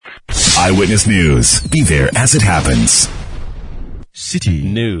Eyewitness News. Be there as it happens. City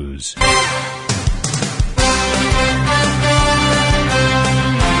News.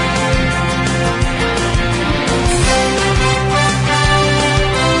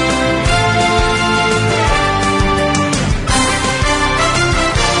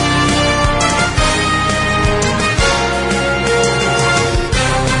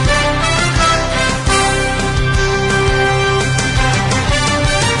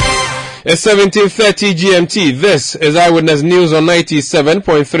 It's 17:30 GMT. This is Eyewitness News on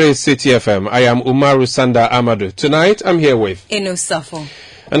 97.3 City FM. I am Umaru Sanda Amadou. Tonight, I'm here with Eno Safo.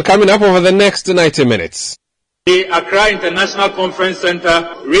 And coming up over the next 90 minutes. The Accra International Conference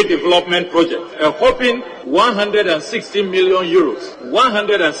Center redevelopment project, a whopping 160 million euros.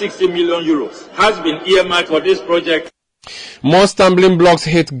 160 million euros has been earmarked for this project. More stumbling blocks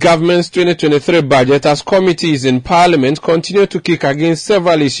hit government's 2023 budget as committees in Parliament continue to kick against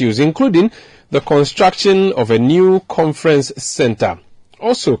several issues, including the construction of a new conference centre.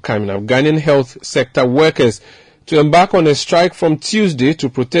 Also coming up, Ghanaian health sector workers to embark on a strike from Tuesday to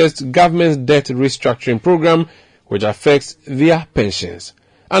protest government's debt restructuring program, which affects their pensions.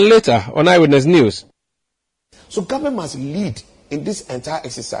 And later on Eyewitness News. So government must lead in this entire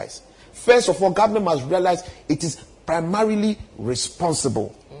exercise. First of all, government must realize it is primarily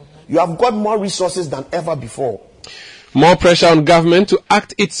responsible. You have got more resources than ever before. More pressure on government to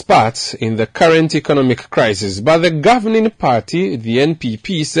act its part in the current economic crisis. But the governing party, the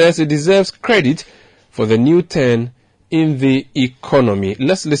NPP, says it deserves credit for the new turn in the economy.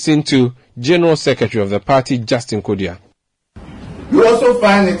 Let's listen to General Secretary of the party, Justin Kodia. We also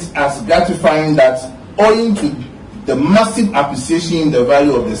find it as gratifying that owing to the massive appreciation in the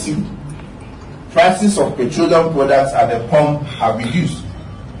value of the cedi, prices of petroleum products at the pump have reduced,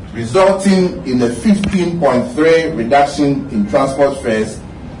 resulting in a 15.3% reduction in transport fares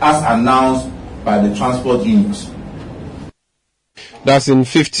as announced by the transport unions. That's in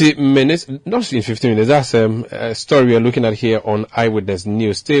 50 minutes. Not in 50 minutes. That's a story we are looking at here on Eyewitness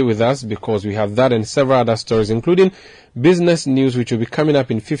News. Stay with us because we have that and several other stories, including business news, which will be coming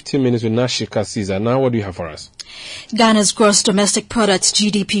up in 15 minutes with Nashika Caesar. Now, what do you have for us? Ghana's gross domestic product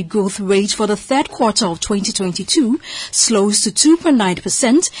GDP growth rate for the third quarter of 2022 slows to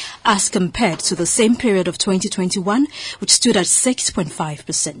 2.9% as compared to the same period of 2021, which stood at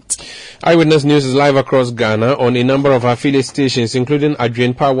 6.5%. Eyewitness News is live across Ghana on a number of affiliate stations, including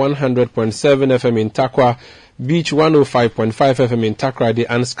Adrian Power 100.7 FM in Takwa, Beach 105.5 FM in Takrady,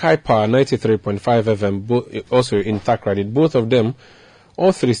 and Sky Power 93.5 FM also in Takrady. Both of them,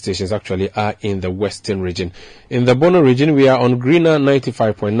 all three stations actually, are in the western region. In the Bono region, we are on Greener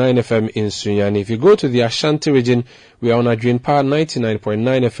 95.9 FM in Sunyani. If you go to the Ashanti region, we are on Adrian Power 99.9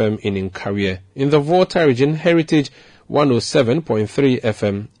 FM in Nkawie. In the Volta region, Heritage 107.3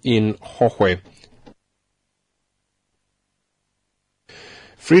 FM in Hohwe.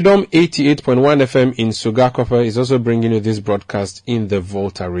 Freedom 88.1 FM in Sugakope is also bringing you this broadcast in the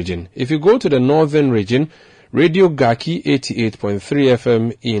Volta region. If you go to the northern region, Radio Gaki 88.3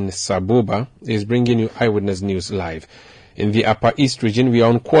 FM in Saboba is bringing you Eyewitness News live. In the Upper East region, we are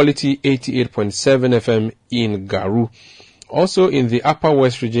on Quality 88.7 FM in Garu. Also in the Upper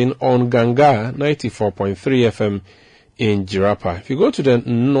West region on Ganga 94.3 FM in Jirapa. If you go to the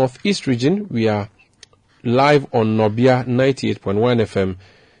Northeast region, we are live on Nobia 98.1 FM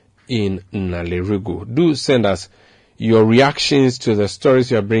in Nalerugu. Do send us your reactions to the stories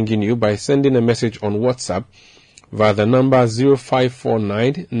we are bringing you by sending a message on WhatsApp via the number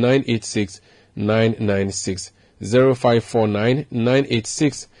 0549 986 996. 0549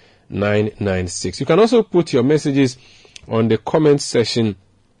 986 996. You can also put your messages on the comment section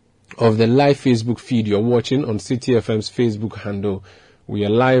of the live Facebook feed you're watching on City FM's Facebook handle. We are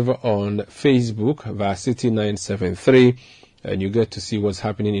live on Facebook via City 973, and you get to see what's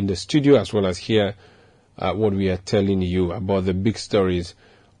happening in the studio as well as hear what we are telling you about the big stories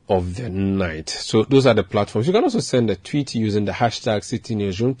of the night. So those are the platforms. You can also send a tweet using the hashtag City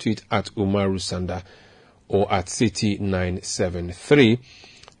Newsroom, tweet at Umaru Sanda or at City 973,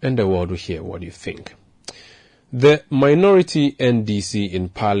 and the world will hear what you think. The minority NDC in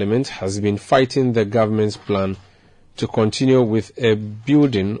Parliament has been fighting the government's plan to continue with a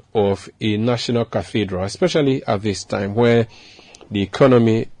building of a national cathedral, especially at this time where the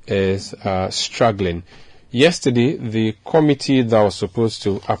economy is struggling. Yesterday, the committee that was supposed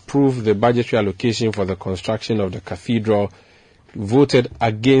to approve the budgetary allocation for the construction of the cathedral voted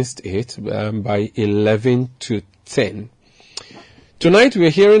against it by 11-10. Tonight, we are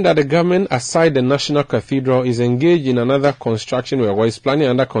hearing that the government, aside the national cathedral, is engaged in another construction work, or is planning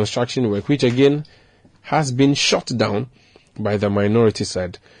another construction work, which again has been shut down by the minority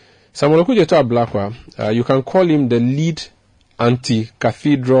side. Samuel Okudzeto Ablakwa, you can call him the lead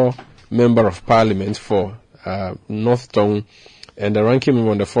anti-cathedral member of parliament for North Tongue and the ranking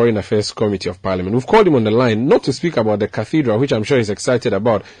member on the Foreign Affairs Committee of Parliament. We've called him on the line not to speak about the cathedral, which I'm sure he's excited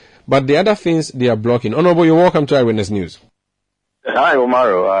about, but the other things they are blocking. Honorable, you're welcome to Eyewitness News. Hi,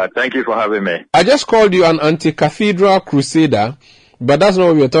 Umaru. Thank you for having me. I just called you an anti-cathedral crusader, but that's not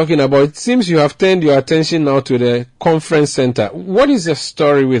what we're talking about. It seems you have turned your attention now to the conference center. What is the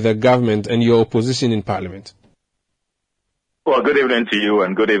story with the government and your opposition in Parliament? Well, good evening to you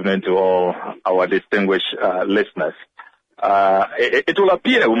and good evening to all our distinguished listeners. It will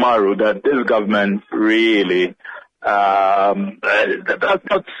appear, Umaru, that this government really does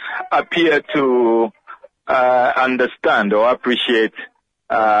not appear to understand or appreciate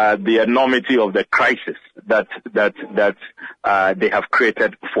the enormity of the crisis that they have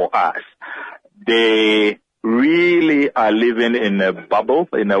created for us. They really are living in a bubble,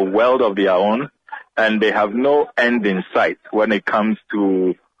 in a world of their own, and they have no end in sight when it comes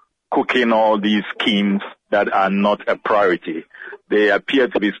to cooking all these schemes that are not a priority. They appear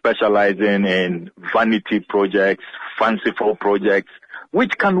to be specializing in vanity projects, fanciful projects,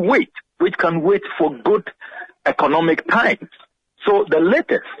 which can wait for good economic times. So the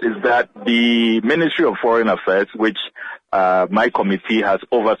latest is that the Ministry of Foreign Affairs, which my committee has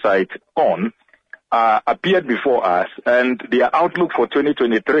oversight on, appeared before us, and their outlook for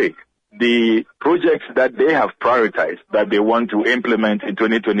 2023, the projects that they have prioritized that they want to implement in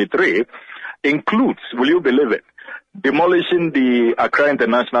 2023 includes, will you believe it, demolishing the Accra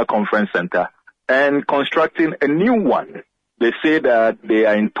International Conference Center and constructing a new one. They say that they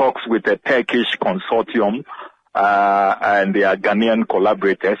are in talks with a Turkish consortium and they are Ghanaian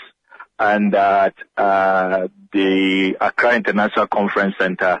collaborators, and that the Accra International Conference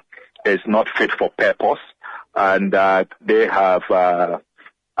Center is not fit for purpose, and that they have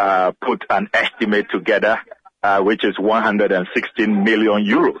put an estimate together which is 116 million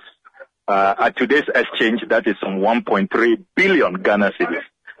euros. At today's exchange, that is some 1.3 billion Ghana cedis,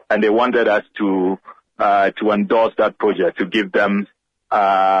 and they wanted us to endorse that project, to give them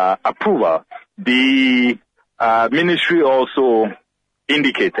approval. The ministry also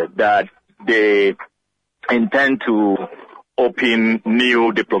indicated that they intend to open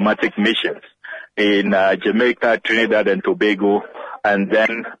new diplomatic missions in Jamaica, Trinidad and Tobago, and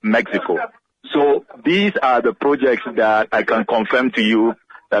then Mexico. So these are the projects that I can confirm to you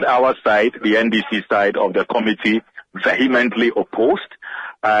that our side, the NDC side of the committee, vehemently opposed.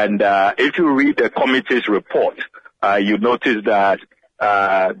 And if you read the committee's report, you notice that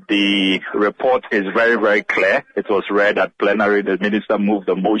the report is very, very clear. It was read at plenary. The minister moved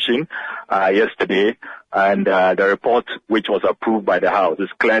the motion yesterday, and the report, which was approved by the House, is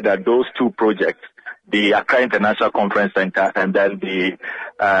clear that those two projects, the Accra International Conference Center and then the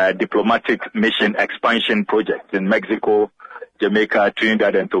diplomatic mission expansion project in Mexico, Jamaica,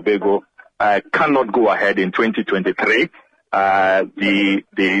 Trinidad and Tobago, cannot go ahead in 2023.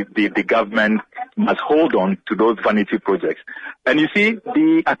 The government must hold on to those vanity projects. And you see,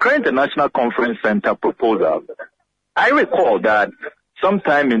 the Accra International Conference Center proposal, I recall that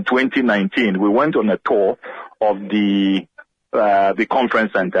sometime in 2019, we went on a tour of the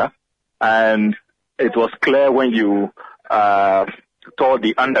conference center, and it was clear when you toured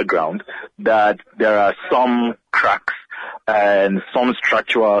the underground that there are some cracks and some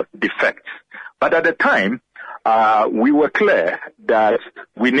structural defects. But at the time, we were clear that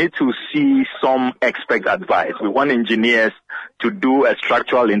we need to see some expert advice. We want engineers to do a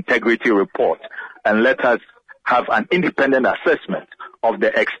structural integrity report and let us have an independent assessment of the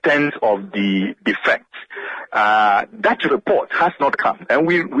extent of the defects. That report has not come. And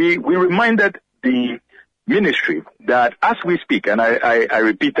we reminded the ministry that as we speak, and I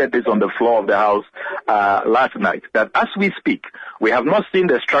repeated this on the floor of the House last night, that as we speak, we have not seen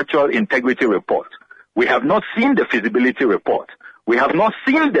the structural integrity report. We have not seen the feasibility report. We have not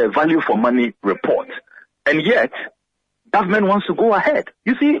seen the value for money report. And yet, government wants to go ahead.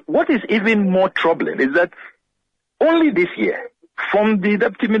 You see, what is even more troubling is that only this year, from the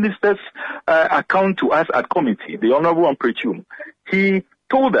Deputy Minister's account to us at committee, the Honorable Amprechum, he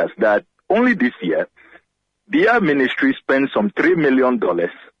told us that only this year, their ministry spent some $3 million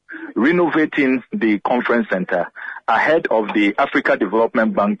renovating the conference center ahead of the Africa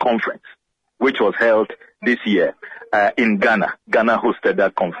Development Bank conference, which was held this year in Ghana. Ghana hosted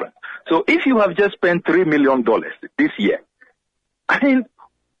that conference. So if you have just spent $3 million this year, I mean,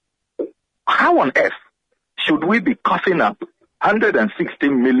 how on earth should we be coughing up 160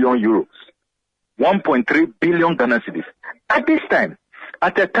 million euros, 1.3 billion Ghana cedis at this time,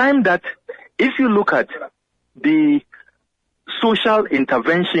 at a time that if you look at the social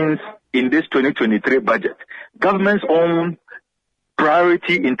interventions in this 2023 budget, government's own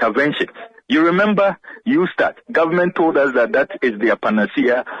priority interventions. You remember USTAT, government told us that is their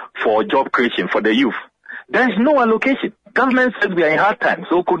panacea for job creation for the youth. There is no allocation. Government said we are in hard times,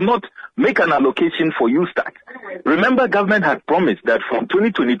 so could not make an allocation for USTAT. Remember, government had promised that from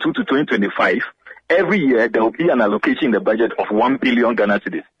 2022 to 2025, every year there will be an allocation in the budget of 1 billion Ghana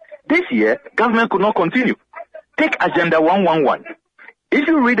cedis. This year, government could not continue. Take Agenda 111. If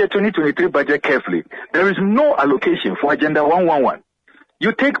you read the 2023 budget carefully, there is no allocation for Agenda 111.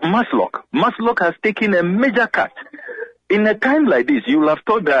 You take Maslock. Maslock has taken a major cut. In a time like this, you will have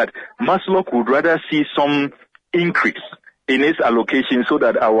thought that Maslock would rather see some increase in its allocation so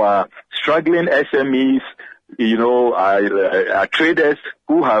that our struggling SMEs, our traders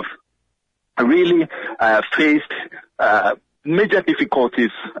who have really faced major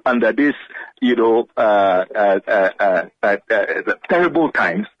difficulties under this, terrible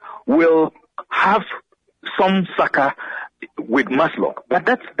times, will have some succor with Maslock. But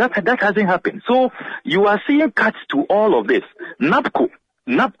that hasn't happened. So you are seeing cuts to all of this.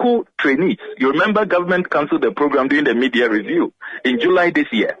 NAPCO trainees. You remember government cancelled the program during the media review in July this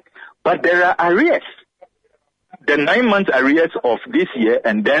year. But there are arrears. The 9 months arrears of this year,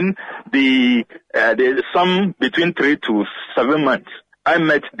 and then there's some between 3 to 7 months. I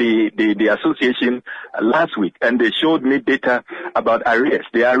met the association last week, and they showed me data about arrears.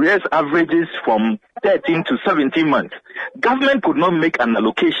 The arrears averages from 13 to 17 months. Government could not make an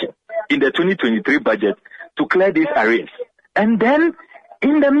allocation in the 2023 budget to clear these arrears. And then,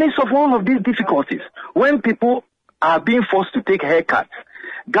 in the midst of all of these difficulties, when people are being forced to take haircuts,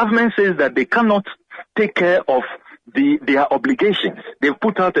 government says that they cannot take care of their obligations. They've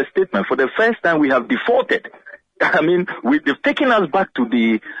put out a statement. For the first time, we have defaulted. I mean, they've taken us back to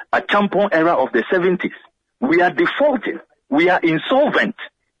the Achampon era of the 70s. We are defaulting. We are insolvent.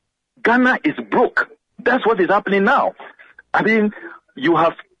 Ghana is broke. That's what is happening now. I mean, you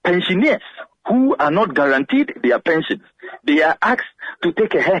have pensioners who are not guaranteed their pensions. They are asked to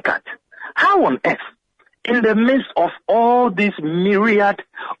take a haircut. How on earth, in the midst of all this myriad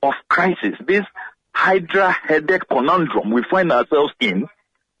of crises, this Hydra-headed conundrum we find ourselves in,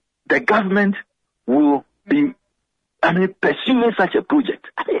 the government will be pursuing such a project?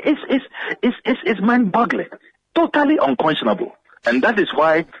 It's mind-boggling, totally unconscionable. And that is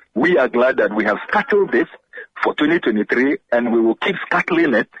why we are glad that we have scuttled this for 2023, and we will keep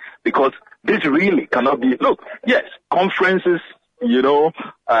scuttling it, because this really cannot be. Look, yes, conferences, to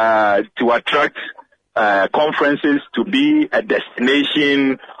attract conferences, to be a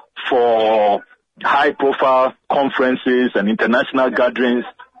destination for high-profile conferences and international gatherings,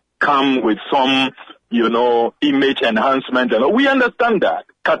 come with some, image enhancement. And we understand that.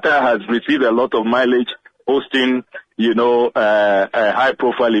 Qatar has received a lot of mileage hosting, a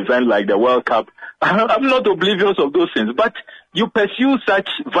high-profile event like the World Cup. I'm not oblivious of those things, but you pursue such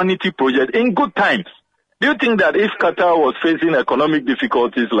vanity projects in good times. Do you think that if Qatar was facing economic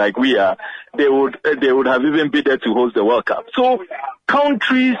difficulties like we are, they would have even been there to host the World Cup? So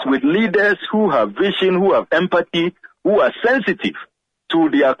countries with leaders who have vision, who have empathy, who are sensitive to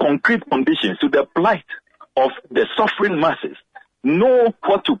their concrete conditions, to the plight of the suffering masses, know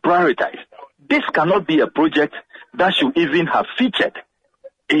what to prioritize. This cannot be a project that should even have featured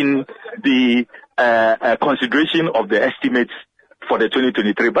in the consideration of the estimates for the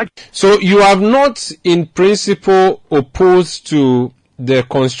 2023 budget. So you have not, in principle, opposed to the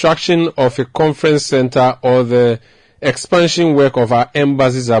construction of a conference center or the expansion work of our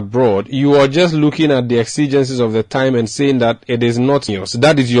embassies abroad. You are just looking at the exigencies of the time and saying that it is not yours.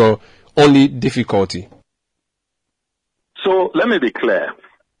 That is your only difficulty. So let me be clear.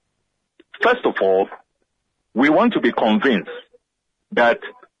 First of all, we want to be convinced that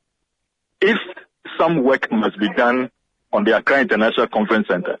if some work must be done on the Accra International Conference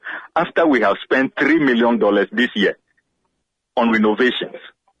Center, after we have spent $3 million this year on renovations,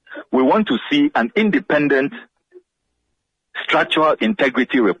 we want to see an independent structural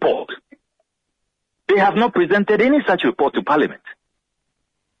integrity report. They have not presented any such report to Parliament.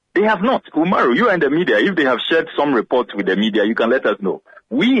 They have not. Umaru, you and the media, if they have shared some reports with the media, you can let us know.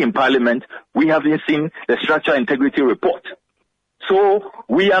 We in Parliament, we haven't seen the structural integrity report. So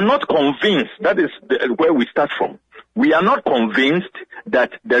we are not convinced, that is where we start from. We are not convinced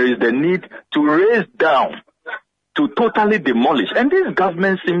that there is the need to raise down, to totally demolish. And this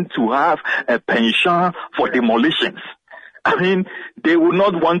government seems to have a penchant for demolitions. I mean, they will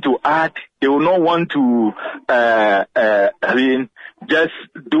not want to add, they will not want to, just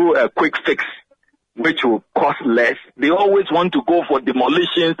do a quick fix, which will cost less. They always want to go for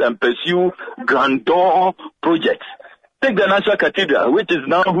demolitions and pursue grandeur projects. Take the National Cathedral, which is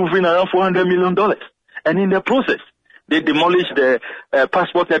now hovering around $400 million. And in the process, they demolished the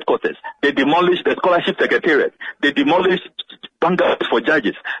passport headquarters. They demolished the scholarship secretariat. They demolished bungalows for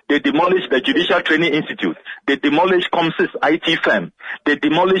judges. They demolished the Judicial Training Institute. They demolished Comsys IT firm. They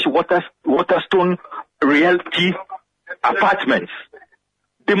demolished Waterstone Realty apartments.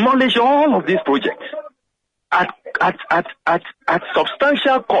 Demolish all of these projects at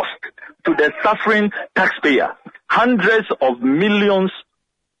substantial cost to the suffering taxpayer. Hundreds of millions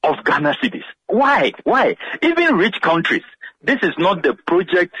of Ghana cedis. Why? Even rich countries, this is not the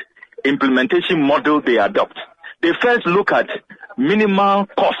project implementation model they adopt. They first look at minimal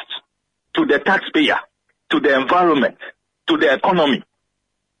cost to the taxpayer, to the environment, to the economy.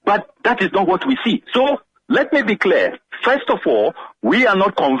 But that is not what we see. So let me be clear. First of all, we are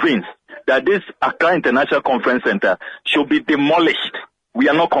not convinced that this Accra International Conference Center should be demolished. We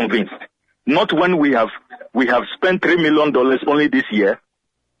are not convinced. Not when we have spent $3 million only this year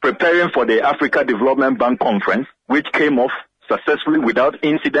preparing for the Africa Development Bank Conference, which came off successfully without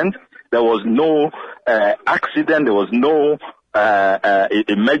incident. There was no accident. There was no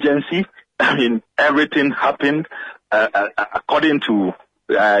emergency. I mean, everything happened according to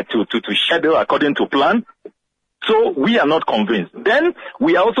schedule, according to plan. So we are not convinced. Then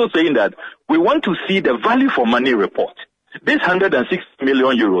we are also saying that we want to see the value for money report. This 106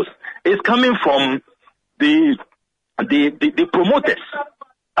 million euros is coming from the promoters.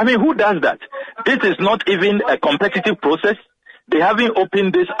 I mean, who does that? This is not even a competitive process. They haven't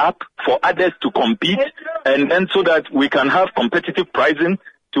opened this up for others to compete, and then so that we can have competitive pricing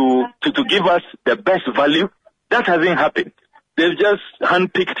to give us the best value. That hasn't happened. They've just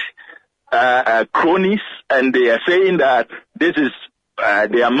handpicked cronies, and they are saying that this is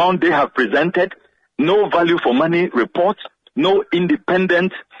the amount they have presented. No value for money report, no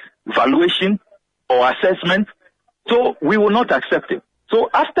independent valuation or assessment. So we will not accept it. So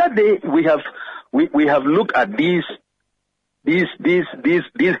after we have looked at these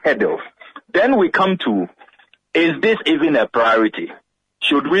hurdles, then we come to, is this even a priority?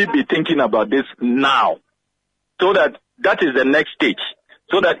 Should we be thinking about this now? So that is the next stage.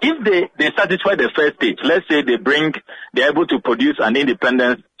 So that if they satisfy the first stage, let's say they're able to produce an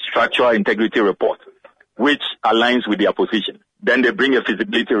independent structural integrity report, which aligns with their position. Then they bring a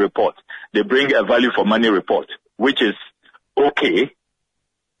feasibility report. They bring a value for money report, which is okay.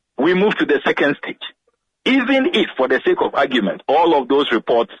 We move to the second stage. Even if, for the sake of argument, all of those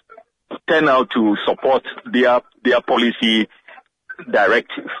reports turn out to support their policy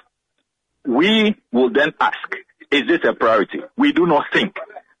directive, we will then ask, is this a priority? We do not think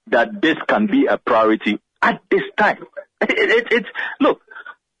that this can be a priority at this time. Look,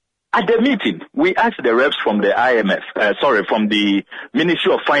 at the meeting, we asked the reps from the from the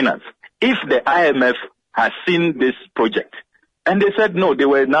Ministry of Finance, if the IMF has seen this project. And they said no, they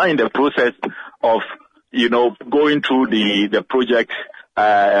were now in the process of, going through the project,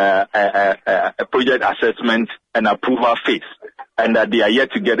 project assessment and approval phase, and that they are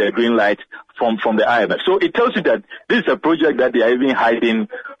yet to get a green light from the IMF. So it tells you that this is a project that they are even hiding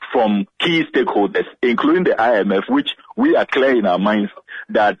from key stakeholders, including the IMF, which we are clear in our minds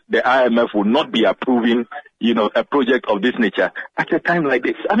that the IMF will not be approving, a project of this nature at a time like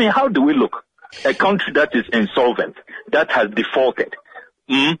this. I mean, how do we look? A country that is insolvent, that has defaulted,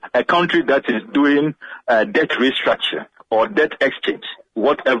 a country that is doing debt restructure or debt exchange,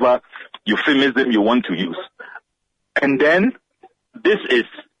 whatever euphemism you want to use. And then this is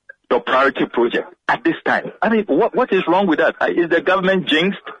the priority project at this time. I mean, what is wrong with that? Is the government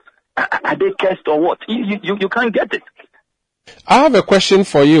jinxed? Are they cursed or what? You can't get it. I have a question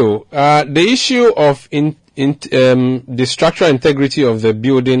for you. The issue of the structural integrity of the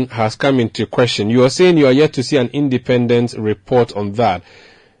building has come into question. You are saying you are yet to see an independent report on that.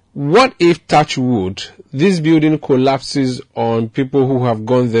 What if, touch wood, this building collapses on people who have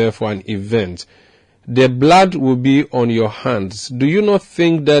gone there for an event? The blood will be on your hands. Do you not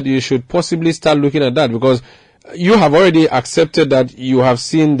think that you should possibly start looking at that? Because you have already accepted that you have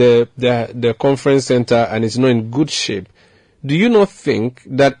seen the conference center and it's not in good shape. Do you not think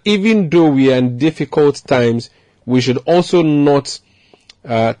that even though we are in difficult times, we should also not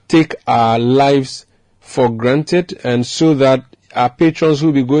take our lives for granted, and so that our patrons who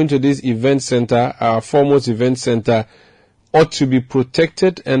will be going to this event center, our foremost event center, ought to be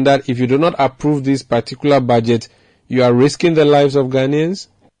protected, and that if you do not approve this particular budget, you are risking the lives of Ghanaians?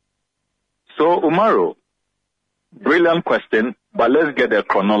 So, Umaru, brilliant question, but let's get the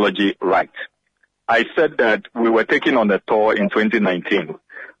chronology right. I said that we were taken on the tour in 2019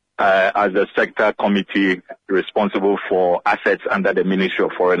 as a sector committee responsible for assets under the Ministry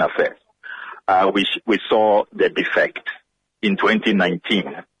of Foreign Affairs. we saw the defect in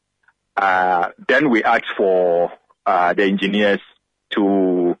 2019. Then we asked for the engineers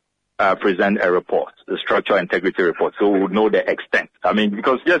to present a report, the structural integrity report, so we would know the extent. I mean,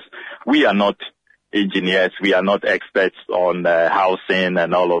 because we are not engineers, we are not experts on housing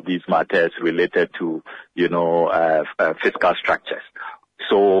and all of these matters related to, fiscal structures.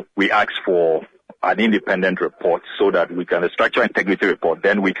 So we asked for an independent report so that we can, a structural integrity report,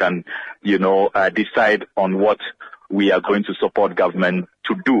 then we can, decide on what we are going to support government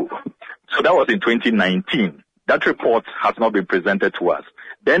to do. So that was in 2019. That report has not been presented to us.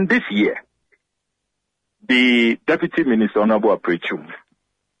 Then this year, the Deputy Minister, Honorable Aprechum,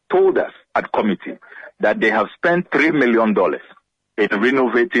 told us at committee that they have spent $3 million in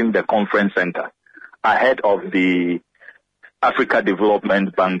renovating the conference center ahead of the Africa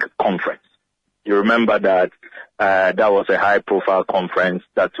Development Bank conference. You remember that that was a high-profile conference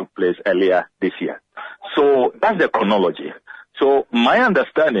that took place earlier this year. So that's the chronology. So my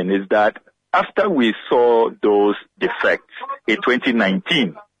understanding is that after we saw those defects in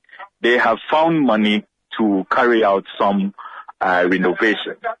 2019, they have found money to carry out some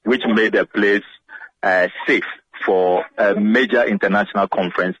renovation, which made the place safe for a major international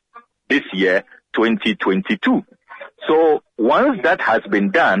conference this year, 2022. So once that has been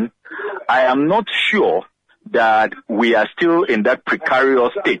done, I am not sure that we are still in that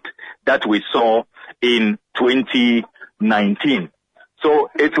precarious state that we saw in 2019. So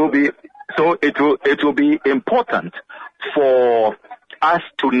it will be important for us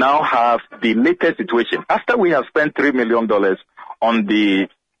to now have the latest situation. After we have spent $3 million on the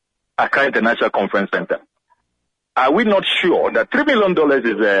Accra International Conference Center, are we not sure that $3 million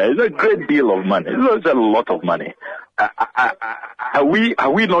is a great deal of money? It's a lot of money. Are we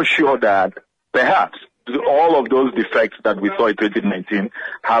not sure that perhaps all of those defects that we saw in 2019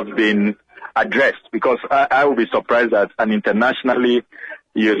 have been addressed? Because I will be surprised that an internationally,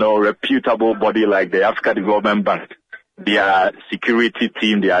 reputable body like the Africa Development Bank, their security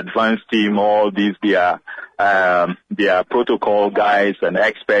team, their advanced team, all these, their protocol guys and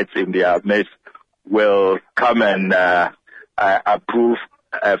experts in their midst will come and approve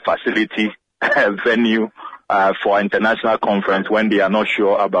a facility, a venue for international conference when they are not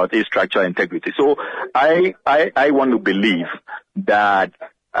sure about its structural integrity. So I want to believe that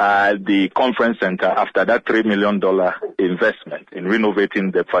the conference center, after that $3 million investment in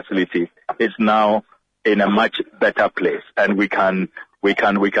renovating the facility, is now in a much better place, and we can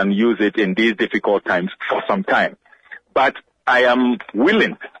use it in these difficult times for some time. But I am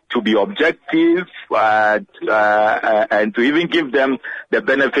willing to be objective and to even give them the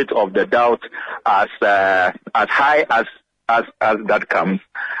benefit of the doubt as high as that comes,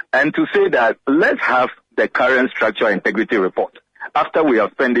 and to say that let's have the current structural integrity report after we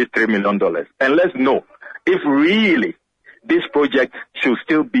have spent this $3 million, and let's know if really this project should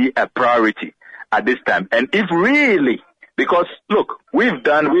still be a priority at this time, and if really, because look, we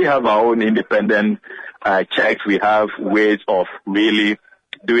have our own independent checks, we have ways of really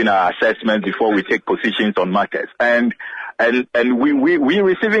doing our assessment before we take positions on matters, and we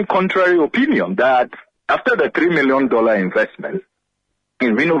receiving contrary opinion that after the $3 million investment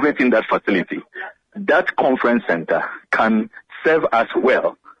in renovating that facility, that conference center can serve us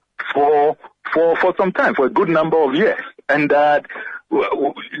well for some time, for a good number of years, and that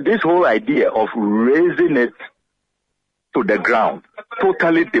this whole idea of raising it to the ground,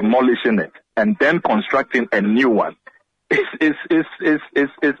 totally demolishing it, and then constructing a new one is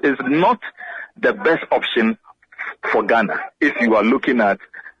not the best option for Ghana if you are looking at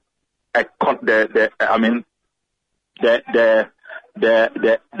the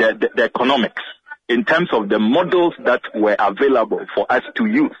economics in terms of the models that were available for us to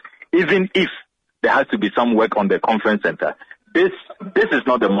use, even if there has to be some work on the conference center. This is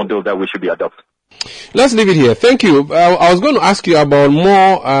not the model that we should be adopting. Let's leave it here. Thank you. I was going to ask you about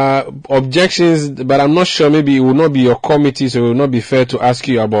more objections, but I'm not sure. Maybe it will not be your committee, so it will not be fair to ask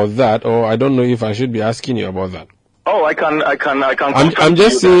you about that. Or I don't know if I should be asking you about that. Oh, I can. I'm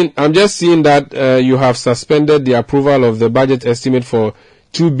just seeing that you have suspended the approval of the budget estimate for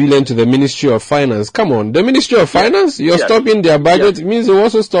 $2 billion to the Ministry of Finance. Come on, the Ministry of Finance, you're stopping their budget. It means you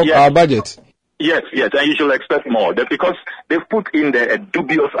also stop our budget. Yes, and you should expect more because they've put in there a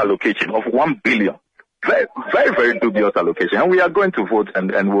dubious allocation of $1 billion. Very, very, very dubious allocation. And we are going to vote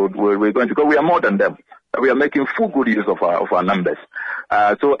and we're going to go. We are more than them. We are making full good use of our numbers.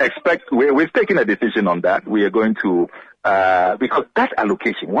 So expect, we've taken a decision on that. We are going to, because that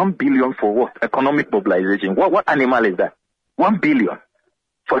allocation, $1 billion for what? Economic mobilization. What animal is that? $1 billion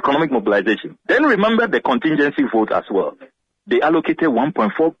for economic mobilization. Then remember the contingency vote as well. They allocated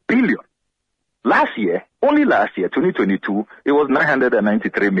 $1.4 billion. Last year, only last year, 2022, it was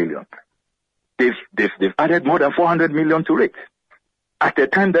 993 million. They've added more than 400 million to it. At the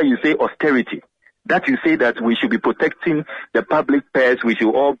time that you say austerity, that you say that we should be protecting the public purse, we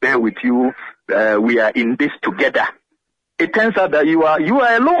should all bear with you, we are in this together. It turns out that you are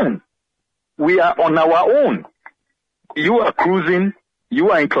alone. We are on our own. You are cruising, you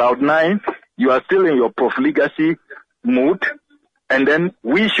are in cloud 9, you are still in your profligacy mood, and then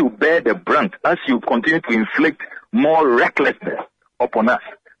we should bear the brunt as you continue to inflict more recklessness upon us.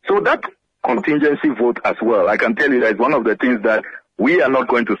 So that contingency vote as well, I can tell you that is one of the things that we are not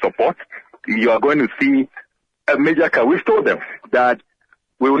going to support. You are going to see a major cut. We've told them that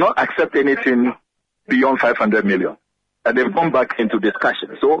we will not accept anything beyond 500 million. And they've gone back into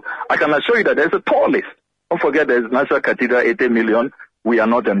discussion. So I can assure you that there's a tall list. Don't forget there's National Cathedral, 80 million. We are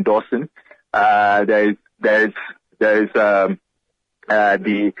not endorsing. There's the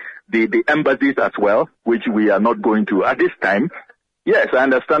embassies as well, which we are not going to at this time. Yes, I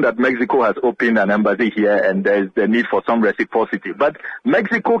understand that Mexico has opened an embassy here and there's the need for some reciprocity. But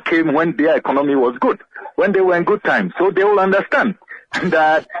Mexico came when their economy was good, when they were in good times. So they will understand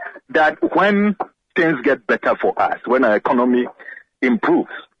that when things get better for us, when our economy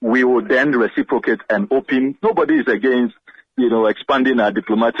improves, we will then reciprocate and open. Nobody is against, expanding our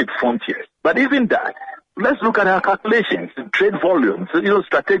diplomatic frontiers. But even that, let's look at our calculations, trade volumes,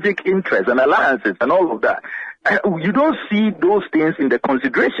 strategic interests and alliances and all of that. You don't see those things in the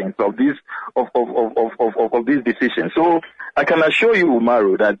considerations of these of these decisions. So I can assure you,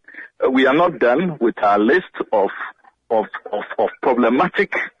 Umaru, that we are not done with our list of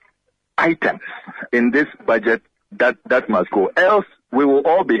problematic items in this budget that must go. Else we will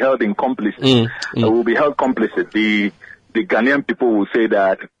all be held in complicit. We will be held complicit. The Ghanaian people will say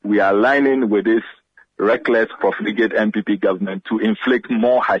that we are aligning with this reckless, profligate NPP government to inflict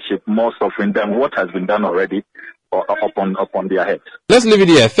more hardship, more suffering than what has been done already upon their heads. Let's leave it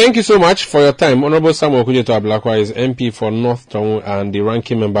here. Thank you so much for your time. Honorable Samuel Okudzeto Ablakwa is MP for North Tongu and the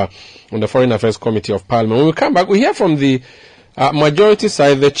ranking member on the Foreign Affairs Committee of Parliament. When we come back, we hear from the majority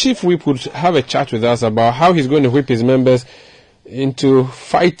side. The chief whip would have a chat with us about how he's going to whip his members into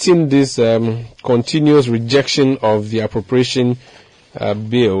fighting this continuous rejection of the appropriation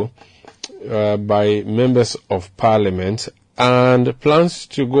bill by members of Parliament, and plans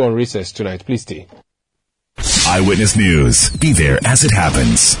to go on recess tonight. Please stay. Eyewitness News. Be there as it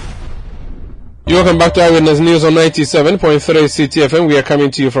happens. You're welcome back to Eyewitness News on 97.3 CTFM. We are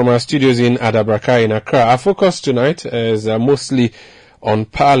coming to you from our studios in Adabraka in Accra. Our focus tonight is mostly on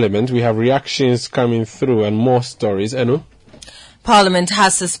Parliament. We have reactions coming through and more stories. Enu? Parliament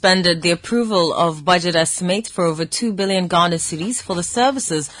has suspended the approval of budget estimates for over 2 billion Ghana cedis for the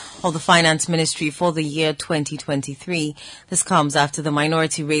services of the Finance Ministry for the year 2023. This comes after the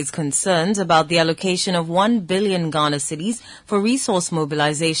minority raised concerns about the allocation of 1 billion Ghana cedis for resource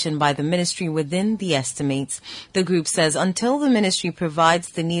mobilization by the ministry within the estimates. The group says until the ministry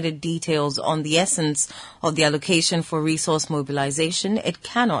provides the needed details on the essence of the allocation for resource mobilization, it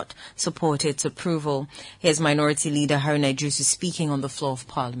cannot support its approval. Here's Minority Leader Haruna Idrisu speaking on the floor of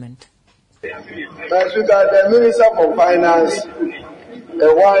Parliament. The Minister for Finance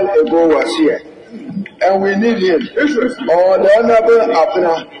a while ago was here, and we need him. Or the Honorable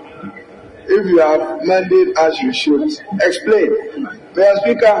Apna, if you have mandate as you should, explain. Mr.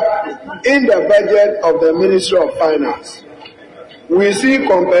 Speaker, in the budget of the Ministry of Finance, we see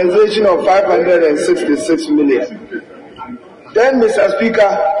compensation of 566 million. Then, Mr.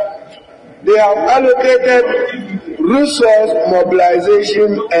 Speaker, they have allocated resource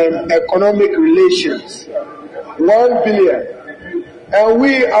mobilization and economic relations, 1 billion. And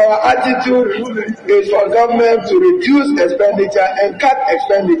our attitude is for government to reduce expenditure and cut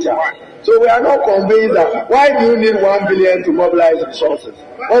expenditure. So we are not convinced that why do you need 1 billion to mobilize resources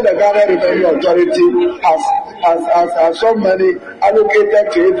when the Ghana Revenue Authority has some money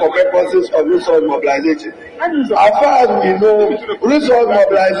allocated to it for purposes of resource mobilization. As far as we know, resource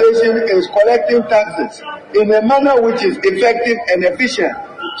mobilization is collecting taxes in a manner which is effective and efficient.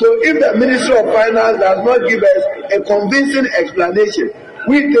 So if the Ministry of Finance does not give us a convincing explanation,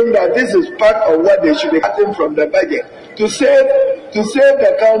 we think that this is part of what they should be cutting from the budget. To save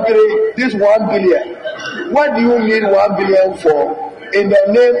the country this 1 billion. What do you need 1 billion for in the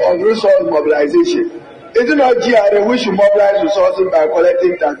name of resource mobilization? Is it not GRA we should mobilize resources by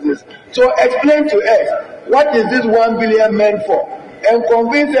collecting taxes? So explain to us, what is this 1 billion meant for? And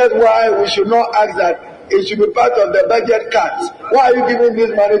convince us why we should not ask that it should be part of the budget cuts. Why are you giving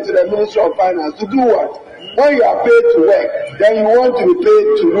this money to the Ministry of Finance? To do what? When you are paid to work, then you want to be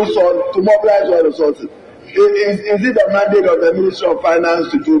paid to mobilize all resources. Is it the mandate of the Ministry of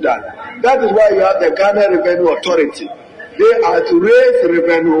Finance to do that? That is why you have the Ghana Revenue Authority. They are to raise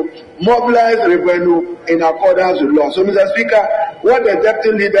revenue, mobilize revenue in accordance with law. So, Mr. Speaker, what the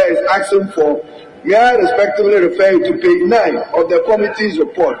deputy leader is asking for, may I respectfully refer you to page 9 of the committee's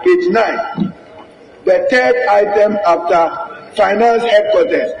report, page 9. The third item after finance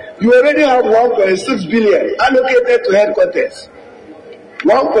headquarters. You already have 1.6 billion allocated to headquarters.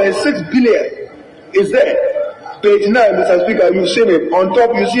 1.6 billion is there. Page 9, Mr. Speaker, you've seen it. On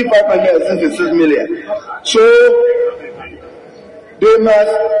top, you see 566 million. So, they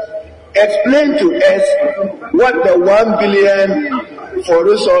must explain to us what the 1 billion for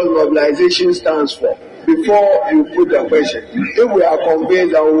resource mobilization stands for before you put the question. If we are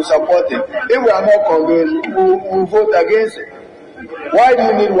convinced, I will support it. If we are not convinced, we will vote against it. Why do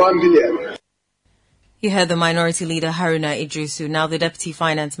you need 1 billion? You heard the Minority Leader Haruna Idrisu. Now the Deputy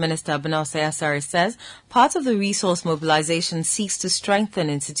Finance Minister Bernard Osei Asare says part of the resource mobilization seeks to strengthen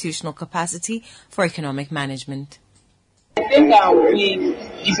institutional capacity for economic management. I think we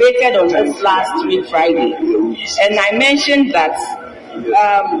debated on this last week Friday, and I mentioned that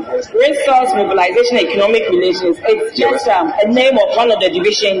resource mobilization and economic relations is just a name of one of the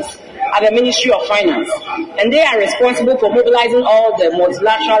divisions at the Ministry of Finance, and they are responsible for mobilizing all the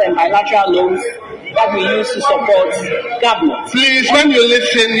multilateral and bilateral loans that we use to support government. Please, when you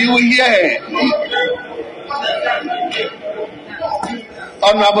listen, you will hear.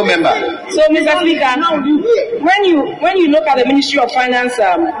 Honorable member. So, Mr. Speaker, when you look at the Ministry of Finance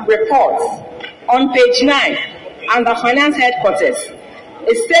report on page 9 under Finance Headquarters,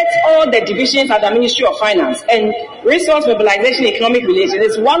 it states all the divisions at the Ministry of Finance, and Resource Mobilization and Economic Relations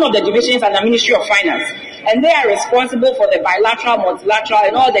is one of the divisions at the Ministry of Finance, and they are responsible for the bilateral, multilateral,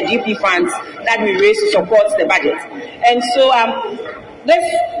 and all the DP funds that we raise to support the budget. And so, this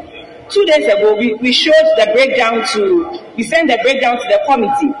 2 days ago, we showed the breakdown we sent the breakdown to the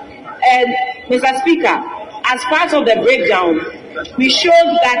committee. And, Mr. Speaker, as part of the breakdown, we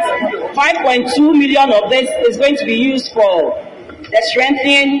showed that 5.2 million of this is going to be used for the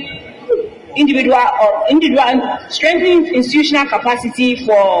strengthening strengthening institutional capacity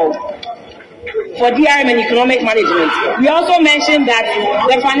for DRM and economic management. We also mentioned that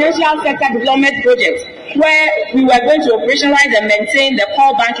the financial sector development project, where we were going to operationalize and maintain the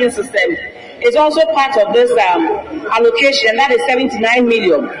core banking system, is also part of this allocation, that is 79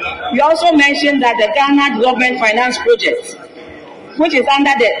 million. We also mentioned that the Ghana Development Finance Project, which is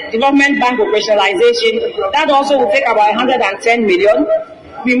under the Development Bank operationalization, that also will take about 110 million.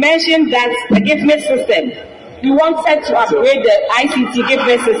 We mentioned that the GIFMIT system, we wanted to upgrade the ICT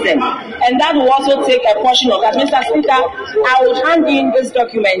GIFMIT system, and that will also take a portion of that. Mr. Speaker, I will hand in this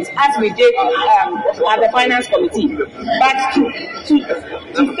document as we did at the Finance Committee. But to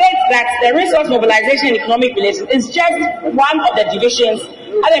state that the Resource Mobilization and Economic Relations is just one of the divisions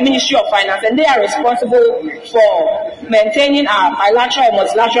at the Ministry of Finance, and they are responsible for maintaining our bilateral and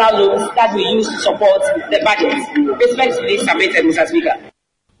multilateral loans that we use to support the budget. Respectfully submitted, Mr. Speaker.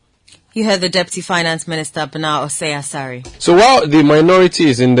 You heard the Deputy Finance Minister Bernard Osei Asare. So while the minority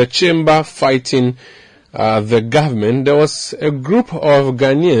is in the chamber fighting the government, there was a group of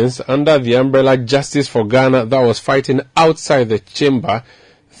Ghanaians under the umbrella Justice for Ghana that was fighting outside the chamber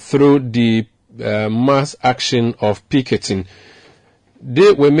through the mass action of picketing.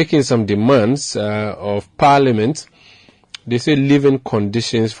 They were making some demands of Parliament. They say living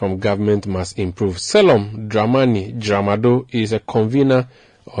conditions from government must improve. Selom Dramani Dramado is a convener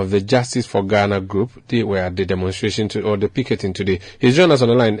of the Justice for Ghana group. They were at the demonstration or the picketing today. He's joined us on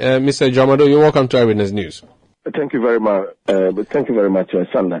the line. Mr. Dramado, you're welcome to Eyewitness News. Thank you very much.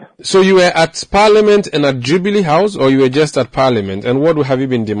 Sanda. So you were at Parliament and at Jubilee House, or you were just at Parliament? And what have you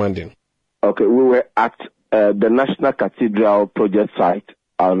been demanding? Okay, we were at the National Cathedral project site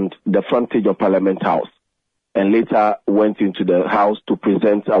and the frontage of Parliament House, and later went into the house to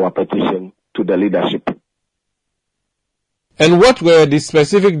present our petition to the leadership. And what were the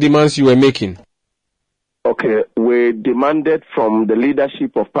specific demands you were making? Okay, we demanded from the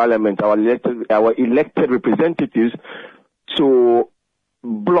leadership of Parliament, our elected representatives, to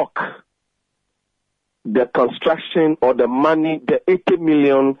block the construction or the money, the 80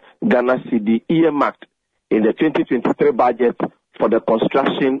 million Ghana cedi earmarked in the 2023 budget for the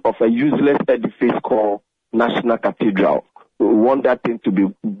construction of a useless edifice called National Cathedral. We want that thing to be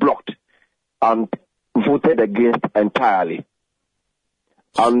blocked and voted against entirely.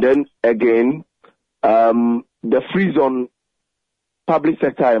 And then again, the freeze on public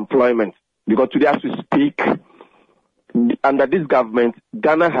sector employment, because today as we speak, under this government,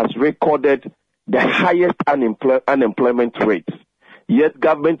 Ghana has recorded the highest unemployment rates. Yet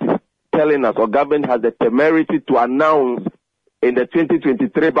government is telling us, or government has the temerity to announce in the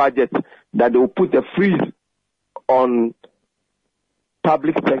 2023 budget that they will put a freeze on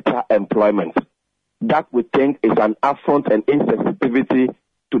public sector employment. That we think is an affront and insensitivity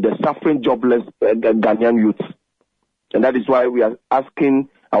to the suffering jobless Ghanaian youth. And that is why we are asking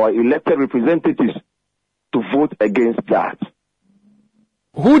our elected representatives to vote against that.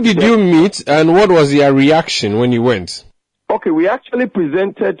 Who did you meet and what was your reaction when you went? Okay, we actually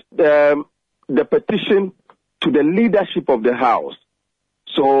presented the petition to the leadership of the House.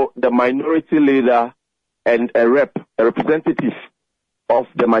 So the minority leader and a representative of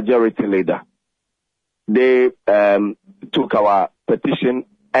the majority leader. They took our petition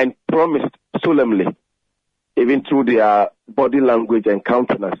and promised solemnly, even through their body language and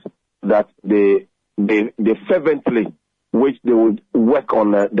countenance, that they fervently wish they would work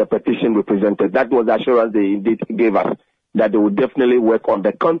on the petition we presented. That was the assurance they indeed gave us, that they would definitely work on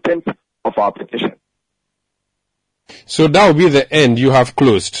the content of our petition. So that will be the end. You have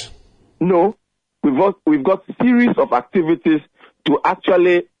closed? No, we've got series of activities to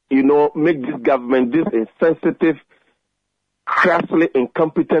actually, make this government, this insensitive, crassly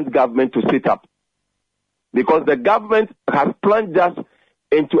incompetent government, to sit up. Because the government has plunged us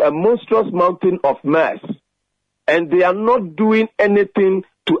into a monstrous mountain of mess, and they are not doing anything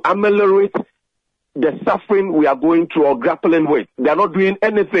to ameliorate the suffering we are going through or grappling with. They are not doing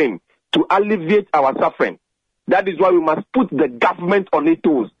anything to alleviate our suffering. That is why we must put the government on its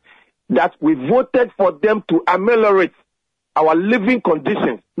toes. That we voted for them to ameliorate our living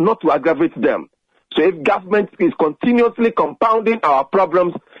conditions, not to aggravate them. So if government is continuously compounding our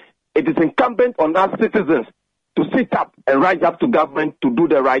problems, it is incumbent on us citizens to sit up and rise up to government to do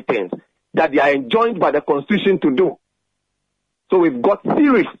the right things that they are enjoined by the Constitution to do. So we've got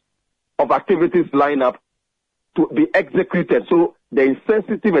series of activities lined up to be executed. So the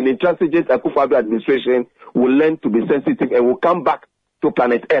insensitive and intransigent Akufo-Addo administration will learn to be sensitive and will come back to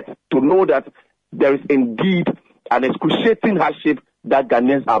planet Earth to know that there is indeed an excruciating hardship that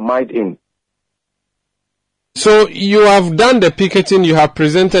Ghanaians are mired in. So you have done the picketing, you have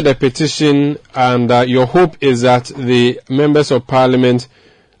presented a petition, and your hope is that the members of parliament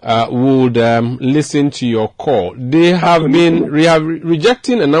would listen to your call. They have been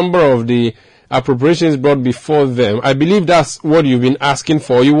rejecting a number of the appropriations brought before them. I believe that's what you've been asking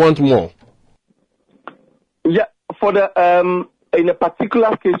for. You want more? Yeah, for the in a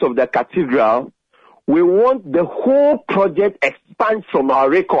particular case of the cathedral, we want the whole project expunged from our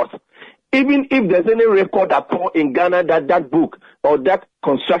records. Even if there's any record at all in Ghana that book or that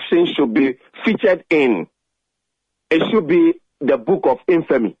construction should be featured in, it should be the book of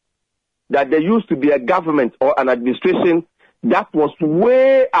infamy. That there used to be a government or an administration that was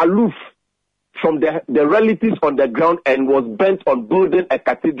way aloof from the realities on the ground and was bent on building a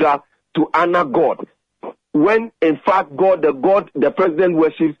cathedral to honor God. When in fact the president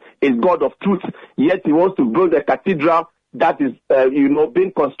worships is God of truth, yet he wants to build a cathedral that is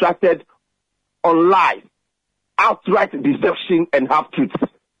being constructed on lies, outright deception and half-truths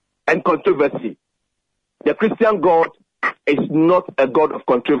and controversy. The Christian God is not a God of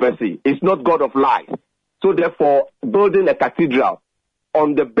controversy. It's not God of lies. So therefore, building a cathedral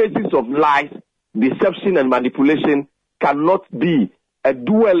on the basis of lies, deception and manipulation cannot be a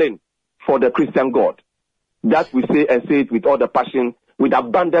dwelling for the Christian God. That we say and say it with all the passion, with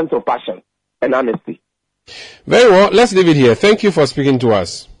abundance of passion and honesty. Very well. Let's leave it here. Thank you for speaking to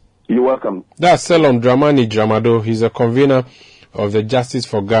us. You're welcome. That's Selom Dramani Dramado. He's a convener of the Justice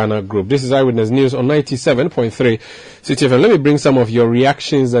for Ghana group. This is Eyewitness News on 97.3 City FM. Let me bring some of your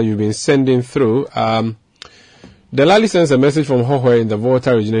reactions that you've been sending through. Delali sends a message from Hohoe in the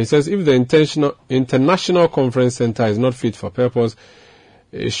Volta region. He says, if the International Conference Center is not fit for purpose,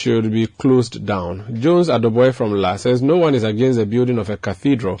 it should be closed down. Jones Adoboy from La says, no one is against the building of a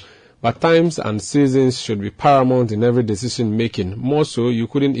cathedral, but times and seasons should be paramount in every decision making. More so, you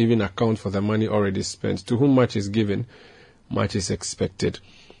couldn't even account for the money already spent. To whom much is given, much is expected.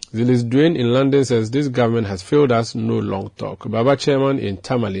 Zilis Dwayne in London says, this government has failed us, no long talk. Baba Chairman in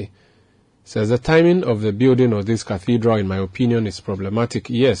Tamale says, the timing of the building of this cathedral, in my opinion, is problematic.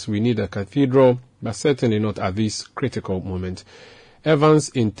 Yes, we need a cathedral, but certainly not at this critical moment. Evans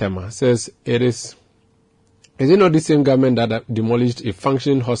in Tema says, is it not the same government that demolished a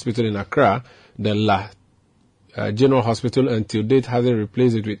functioning hospital in Accra, the La General Hospital, until date hasn't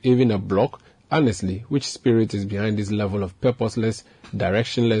replaced it with even a block? Honestly, which spirit is behind this level of purposeless,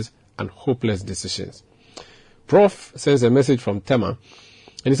 directionless, and hopeless decisions? Prof sends a message from Tema,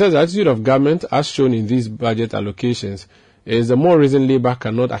 and he says the attitude of government, as shown in these budget allocations, is the more reason Labour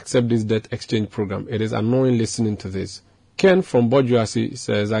cannot accept this debt exchange program. It is annoying listening to this. Ken from Bojuasi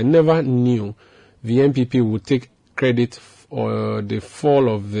says, I never knew the NPP would take credit for the fall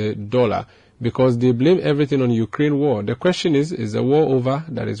of the dollar because they blame everything on Ukraine war. The question is the war over?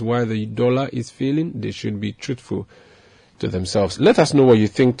 That is why the dollar is failing. They should be truthful to themselves. Let us know what you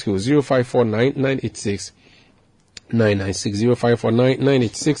think too. 0549 986 996. 0549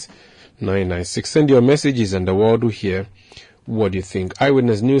 986 996. Send your messages and the world will hear what you think.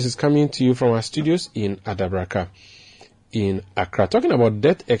 Eyewitness News is coming to you from our studios in Adabraka in Accra. Talking about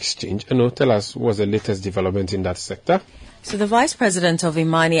debt exchange, tell us what's the latest development in that sector. So the Vice President of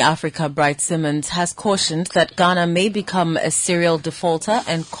Imani Africa, Bright Simmons, has cautioned that Ghana may become a serial defaulter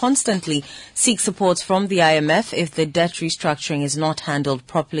and constantly seek support from the IMF if the debt restructuring is not handled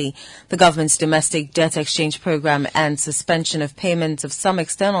properly. The government's domestic debt exchange program and suspension of payments of some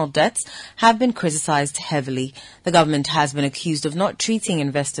external debts have been criticized heavily. The government has been accused of not treating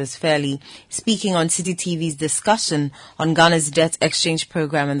investors fairly. Speaking on City TV's discussion on Ghana's debt exchange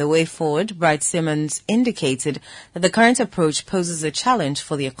program and the way forward, Bright Simmons indicated that the current approach poses a challenge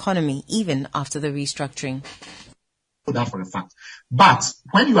for the economy even after the restructuring. That for a fact. But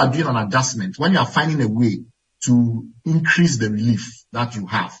when you are doing an adjustment, when you are finding a way to increase the relief that you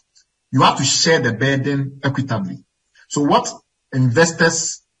have to share the burden equitably. So what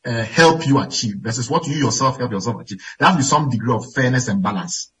investors help you achieve versus what you yourself help yourself achieve, there has to be some degree of fairness and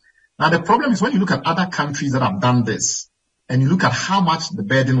balance. Now the problem is when you look at other countries that have done this and you look at how much the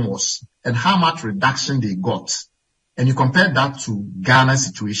burden was and how much reduction they got, and you compare that to Ghana's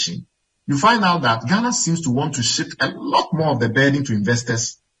situation, you find out that Ghana seems to want to shift a lot more of the burden to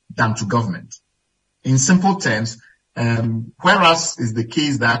investors than to government. In simple terms, whereas is the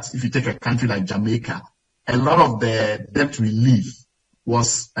case that if you take a country like Jamaica, a lot of the debt relief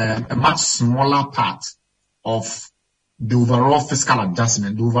was a much smaller part of the overall fiscal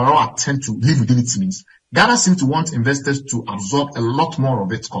adjustment, the overall attempt to live within its means. Ghana seems to want investors to absorb a lot more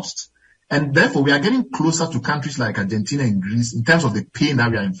of its costs. And therefore, we are getting closer to countries like Argentina and Greece in terms of the pain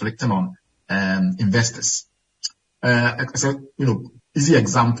that we are inflicting on investors. As a easy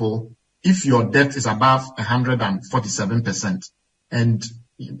example, if your debt is above 147% and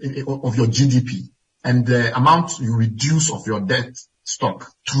of your GDP, and the amount you reduce of your debt stock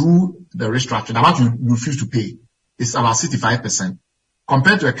through the restructuring, the amount you refuse to pay is about 65%,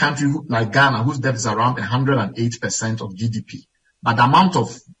 compared to a country like Ghana, whose debt is around 108% of GDP. But the amount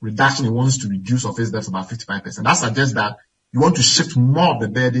of reduction it wants to reduce of its debt is about 55%. That suggests that you want to shift more of the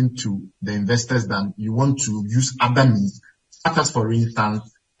burden to the investors than you want to use other means, such as, for instance,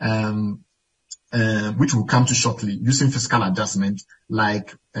 which we'll come to shortly, using fiscal adjustment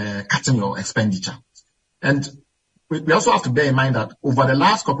like cutting your expenditure. And we also have to bear in mind that over the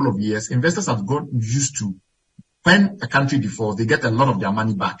last couple of years, investors have gotten used to, when a country defaults, they get a lot of their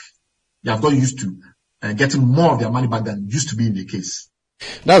money back. They have got used to getting more of their money back than used to be in the case.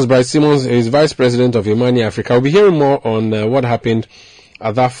 That's Bright Simmons, is Vice President of Imani Africa. We'll be hearing more on what happened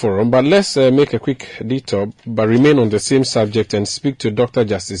at that forum, but let's make a quick detour, but remain on the same subject and speak to Dr.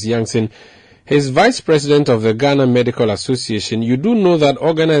 Justice Yangson. He's Vice President of the Ghana Medical Association. You do know that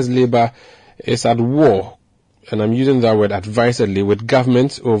organized labor is at war, and I'm using that word advisedly, with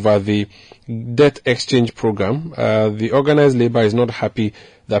government over the debt exchange program. The organized labor is not happy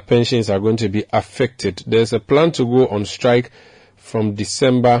that pensions are going to be affected. There's a plan to go on strike from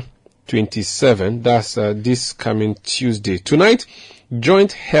December 27. That's this coming Tuesday. Tonight,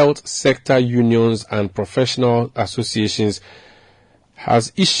 joint health sector unions and professional associations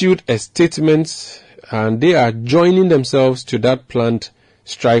has issued a statement, and they are joining themselves to that planned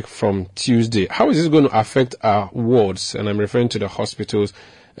strike from Tuesday. How is this going to affect our wards? And I'm referring to the hospitals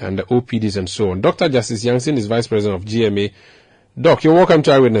and the OPDs and so on. Dr. Justice Yangson is Vice President of GMA. Doc, you're welcome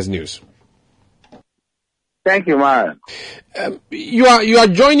to Eyewitness News. Thank you, Mark. You are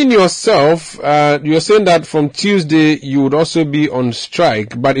joining yourself. You're saying that from Tuesday you would also be on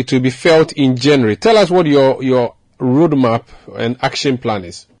strike, but it will be felt in January. Tell us what your roadmap and action plan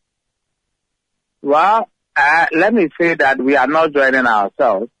is. Well, let me say that we are not joining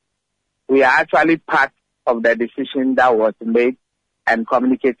ourselves. We are actually part of the decision that was made and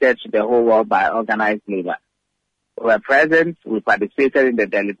communicated to the whole world by organized labor. We were present, we participated in the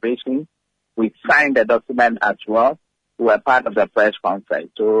deliberation, we signed the document as well, we were part of the press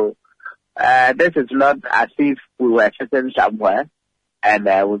conference. So this is not as if we were sitting somewhere and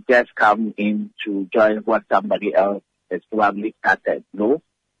we just come in to join what somebody else has probably started. No,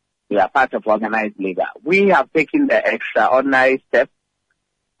 we are part of organized labor. We have taken the extraordinary step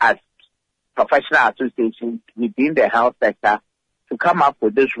as professional associations within the health sector to come up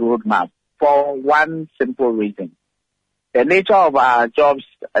with this roadmap for one simple reason. The nature of our jobs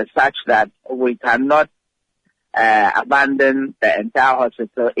is such that we cannot abandon the entire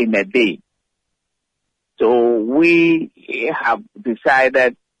hospital in a day. So we have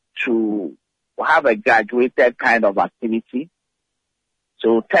decided to have a graduated kind of activity.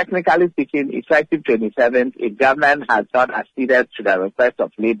 So technically speaking, effective 27th, if government has not acceded to the request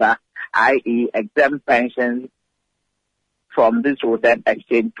of labor, i.e. exempt pensions from this debt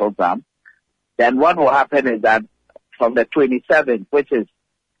exchange program, then what will happen is that from the 27th, which is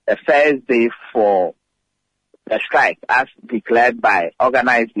the first day for the strike as declared by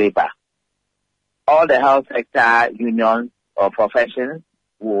organized labor, all the health sector unions or professions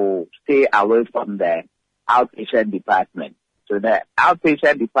will stay away from the outpatient department. So the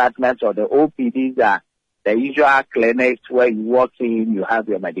outpatient departments or the OPDs are the usual clinics where you walk in, you have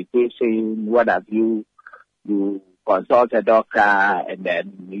your medication, what have you consult a doctor, and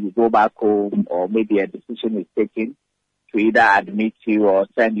then you go back home, or maybe a decision is taken to either admit you or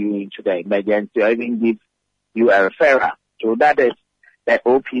send you into the emergency or even give you a referral. So that is the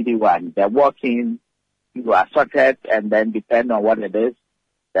OPD one. The walk-in, you are sorted, and then depending on what it is,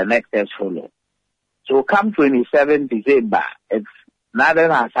 the next steps follow. So come 27 December, if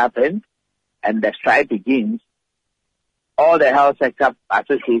nothing has happened and the strike begins, all the health sector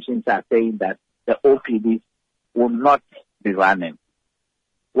associations are saying that the OPDs will not be running.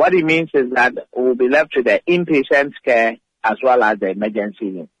 What it means is that we'll be left with the inpatient care as well as the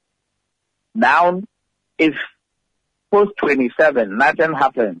emergency room. Now, if post 27 nothing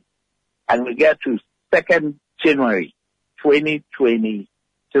happens and we get to 2nd January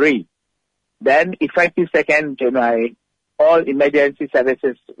 2023, then effective 2nd January, all emergency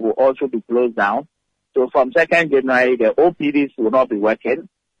services will also be closed down. So from 2nd January, the OPDs will not be working,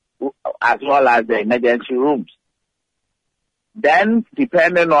 as well as the emergency rooms. Then,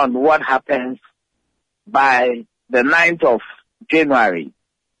 depending on what happens by the 9th of January,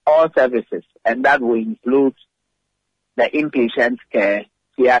 all services, and that will include the inpatient care,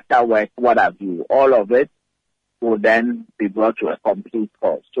 theater work, what have you, all of it will then be brought to a complete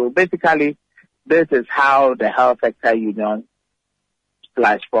halt. So basically, this is how the health sector union /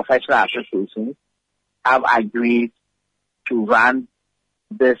 professional associations have agreed to run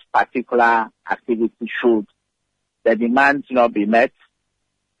this particular activity should the demands not be met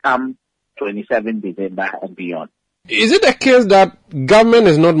come 27 December and beyond. Is it a case that government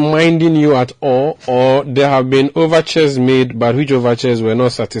is not minding you at all, or there have been overtures made, but which overtures were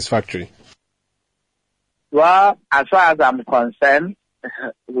not satisfactory? Well, as far as I'm concerned,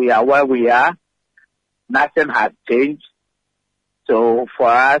 we are where we are. Nothing has changed. So for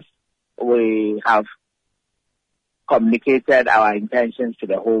us, we have communicated our intentions to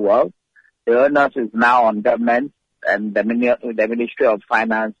the whole world. The onus is now on government and the Ministry of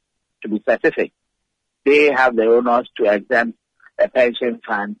Finance to be specific. They have the onus to exempt the pension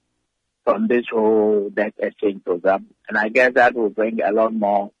fund from this whole debt exchange program. And I guess that will bring a lot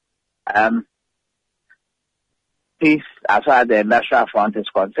more peace as far as the industrial front is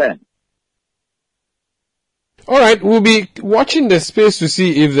concerned. All right, we'll be watching the space to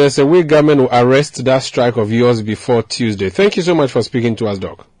see if there's a way government will arrest that strike of yours before Tuesday. Thank you so much for speaking to us,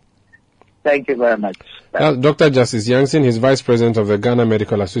 Doc. Thank you very much. Dr. Justice Yangson, he's Vice President of the Ghana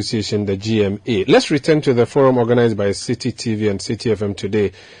Medical Association, the GMA. Let's return to the forum organized by City TV and City FM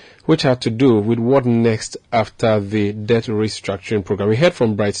today, which had to do with what next after the debt restructuring program. We heard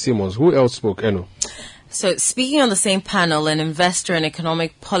from Bright Simmons. Who else spoke, Eno? So, speaking on the same panel, an investor and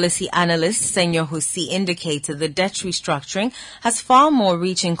economic policy analyst, Senyor Husi, indicated the debt restructuring has far more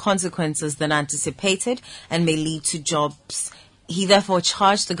reaching consequences than anticipated and may lead to jobs. He therefore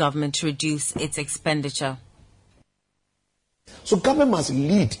charged the government to reduce its expenditure. So government must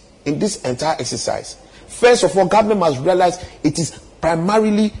lead in this entire exercise. First of all, government must realize it is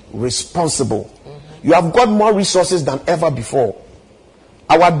primarily responsible. You have got more resources than ever before.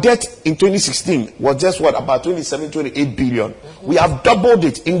 Our debt in 2016 was just about 27, 28 billion. We have doubled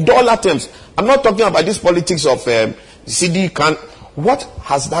it in dollar terms. I'm not talking about this politics of CD. What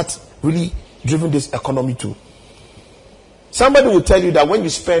has that really driven this economy to? Somebody will tell you that when you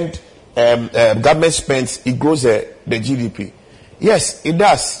spend, government spends, it grows the GDP. Yes, it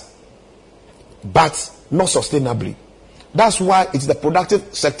does, but not sustainably. That's why it's the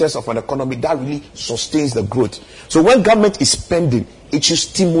productive sectors of an economy that really sustains the growth. So when government is spending, it should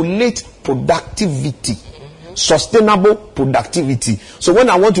stimulate productivity, sustainable productivity. So when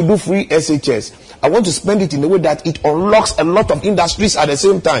I want to do free SHS, I want to spend it in a way that it unlocks a lot of industries at the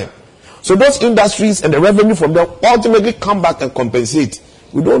same time. So those industries and the revenue from them ultimately come back and compensate.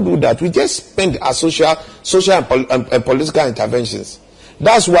 We don't do that. We just spend our social and political interventions.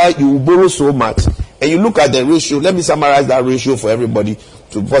 That's why you borrow so much. And you look at the ratio. Let me summarize that ratio for everybody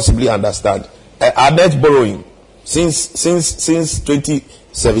to possibly understand. Our debt borrowing since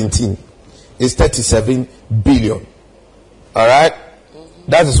 2017 is 37 billion. All right,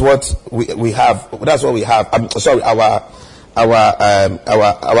 that is what we have. That's what we have. I'm sorry, our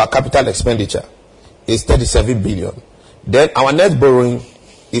capital expenditure is 37 billion. Then our net borrowing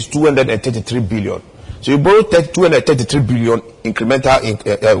is 233 billion. So you borrow 233 billion incremental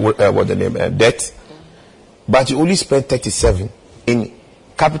debt, but you only spend 37 in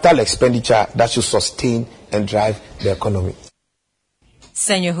capital expenditure that should sustain and drive the economy.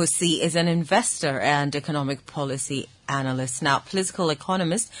 Senyo Hosi is an investor and economic policy analyst. Now, political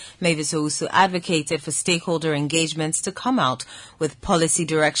economist Mavis Owusu advocated for stakeholder engagements to come out with policy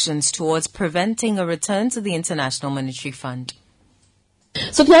directions towards preventing a return to the International Monetary Fund.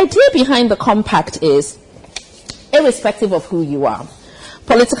 So the idea behind the compact is, irrespective of who you are,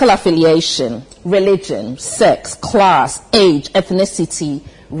 political affiliation, religion, sex, class, age, ethnicity,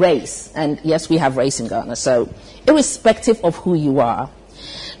 race, and yes, we have race in Ghana, so irrespective of who you are,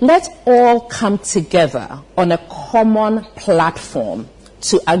 let's all come together on a common platform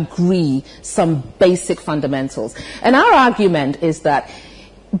to agree some basic fundamentals. And our argument is that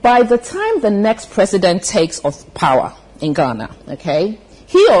by the time the next president takes of power in Ghana, okay,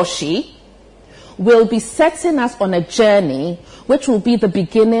 he or she will be setting us on a journey which will be the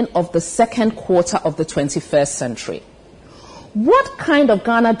beginning of the second quarter of the 21st century. What kind of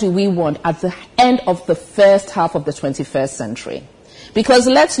Ghana do we want at the end of the first half of the 21st century? Because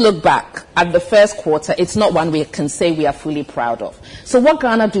let's look back at the first quarter, it's not one we can say we are fully proud of. So what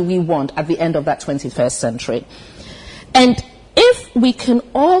Ghana do we want at the end of that 21st century? And if we can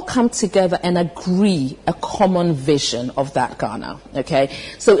all come together and agree a common vision of that Ghana, okay?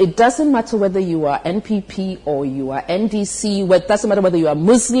 So it doesn't matter whether you are NPP or you are NDC, it doesn't matter whether you are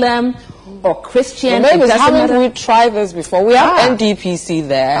Muslim or Christian. Well, maybe haven't we tried this before? We have NDPC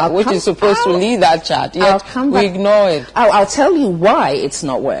there, which is supposed to lead that chart, yet we ignore it. I'll tell you why it's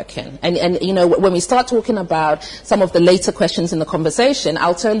not working. And you know, when we start talking about some of the later questions in the conversation,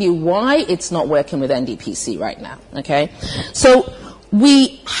 I'll tell you why it's not working with NDPC right now, okay? So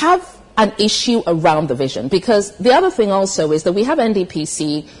we have an issue around the vision, because the other thing also is that we have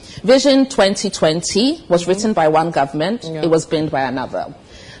NDPC. Vision 2020 was written by one government, it was binned by another.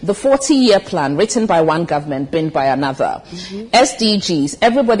 The 40-year plan, written by one government, binned by another. SDGs,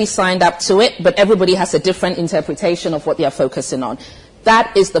 everybody signed up to it, but everybody has a different interpretation of what they are focusing on.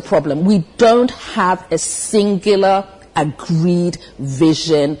 That is the problem. We don't have a singular agreed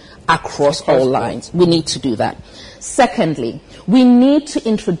vision across all lines. We need to do that. Secondly, we need to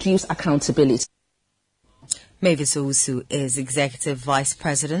introduce accountability. Mavis Owusu is Executive Vice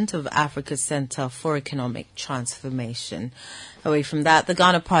President of Africa Center for Economic Transformation. Away from that, the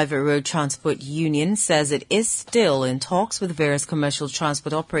Ghana Private Road Transport Union says it is still in talks with various commercial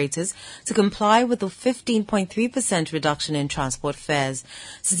transport operators to comply with the 15.3% reduction in transport fares.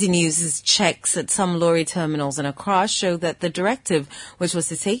 City News' checks at some lorry terminals in Accra show that the directive, which was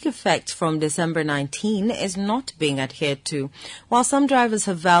to take effect from December 19, is not being adhered to. While some drivers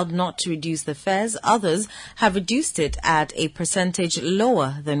have vowed not to reduce the fares, others have reduced it at a percentage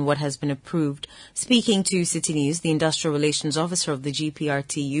lower than what has been approved. Speaking to City News, the Industrial Relations Officer of the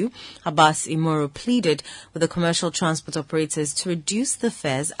GPRTU, Abbas Imoro, pleaded with the commercial transport operators to reduce the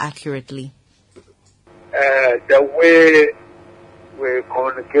fares accurately. The way we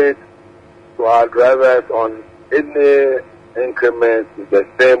communicate to our drivers on any increment is the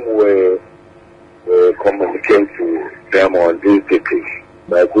same way we communicate to them on these tickets.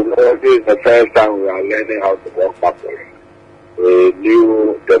 But you know, this is the first time we are learning how to work backwards. We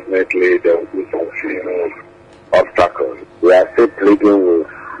knew definitely there would be some few obstacles. We are still pleading with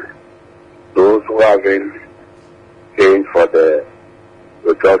those who haven't changed for the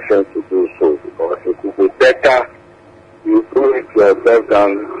reduction to do so, because it could be better you do it yourself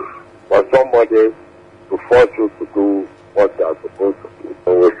than for somebody to force you to do what they are supposed to do.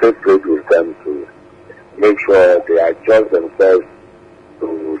 So we still plead with them to make sure they adjust themselves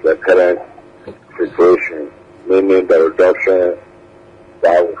to the current situation, meaning the reduction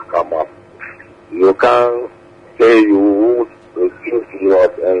that will come up. You can't say you would reduce yours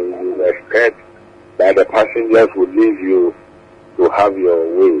and you expect that the passengers will leave you to have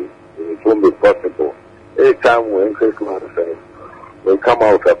your way. It won't be possible. Every time we increase ourselves, we come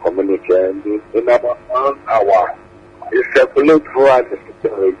out with a communique and in about 1 hour, it circulates throughout the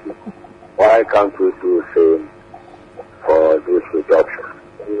situation. Why can't we do the same for this reduction?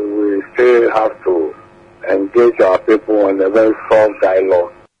 We still have to engage our people in a very strong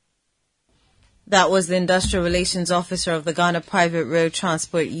dialogue. That was the Industrial Relations Officer of the Ghana Private Road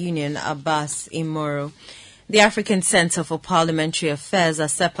Transport Union, Abbas Imoro. The African Centre for Parliamentary Affairs,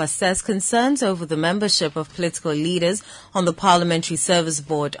 ASEPA, says concerns over the membership of political leaders on the Parliamentary Service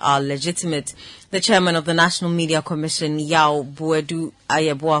Board are legitimate. The chairman of the National Media Commission, Yao Buedu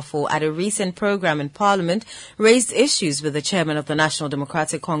Ayeboafo, at a recent program in Parliament, raised issues with the chairman of the National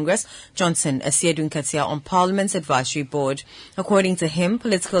Democratic Congress, Johnson Asiedu Nketia, on Parliament's advisory board. According to him,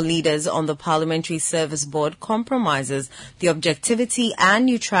 political leaders on the Parliamentary Service Board compromises the objectivity and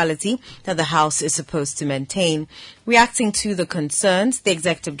neutrality that the House is supposed to maintain. Reacting to the concerns, the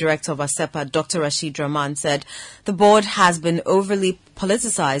executive director of ASEPA, Dr. Rashid Rahman, said the board has been overly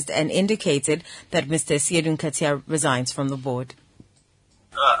politicized and indicated that Mr. Asiedu Nketia resigns from the board.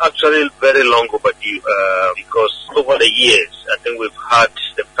 Actually, very long overdue, because over the years, I think we've had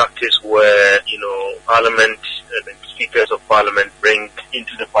the practice where, Parliament, the speakers of Parliament bring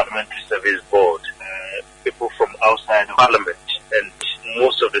into the Parliamentary Service Board people from outside Parliament. And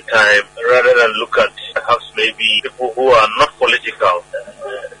most of the time, rather than look at perhaps maybe people who are not political,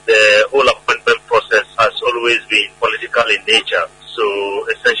 the whole appointment process has always been political in nature. So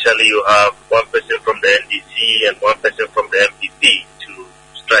essentially you have one person from the NDC and one person from the MPP to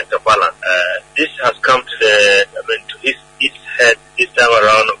strike a balance. This has come to his head this time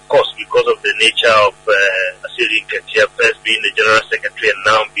around, of course, because of the nature of Asiedu Nketia first being the General Secretary and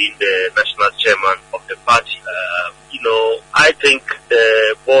now being the National Chairman of the party. I think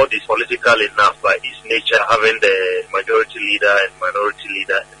the board is political enough by its nature, having the majority leader and minority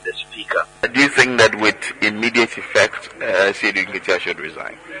leader and the speaker. Do you think that with immediate effect, Asiedu Nketia should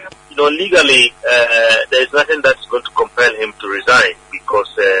resign? Legally, there is nothing that's going to compel him to resign because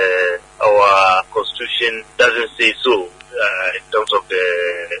our constitution doesn't say so in terms of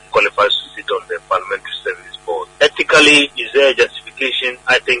the qualified to sit on the Parliamentary Service Board. Ethically, is there a justification?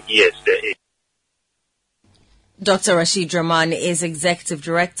 I think yes, there is. Dr. Rashid Rahman is Executive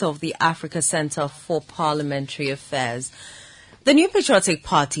Director of the Africa Centre for Parliamentary Affairs. The New Patriotic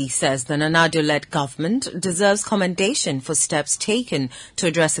Party says the Nana Addo-led government deserves commendation for steps taken to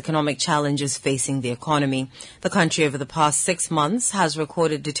address economic challenges facing the economy. The country over the past 6 months has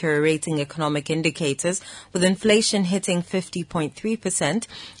recorded deteriorating economic indicators, with inflation hitting 50.3%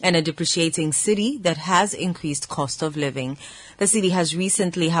 and a depreciating cedi that has increased cost of living. The cedi has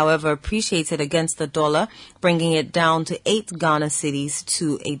recently, however, appreciated against the dollar, bringing it down to 8 Ghana cedis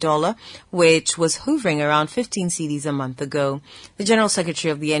to a dollar, which was hovering around 15 cedis a month ago. The General Secretary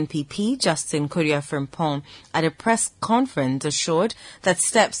of the NPP, Justin Kodia Frimpong, at a press conference assured that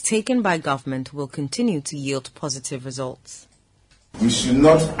steps taken by government will continue to yield positive results. We should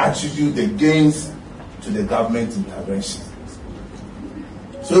not attribute the gains to the government intervention.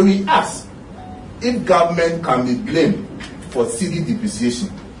 So we ask, if government can be blamed for cedi depreciation,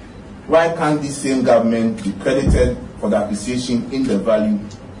 why can't this same government be credited for the appreciation in the value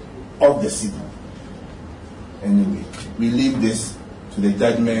of the cedi? Anyway, we leave this to the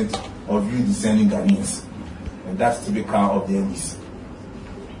judgment of you discerning Ghanaians, and that's typical of the NDC.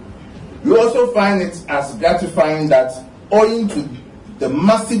 We also find it as gratifying that owing to the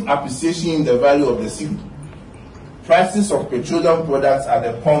massive appreciation in the value of the cedi, prices of petroleum products at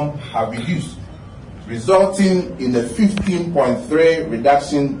the pump have reduced, resulting in a 15.3%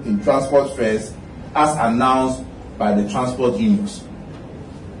 reduction in transport fares as announced by the transport unions.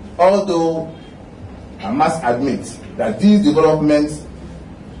 Although I must admit that these developments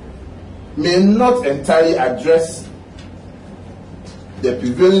may not entirely address the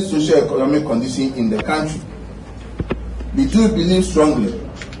prevailing socio-economic condition in the country, we do believe strongly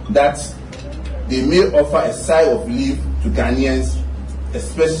that they may offer a sigh of relief to Ghanaians,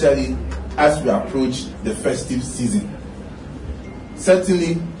 especially as we approach the festive season.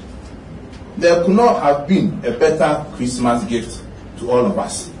 Certainly, there could not have been a better Christmas gift to all of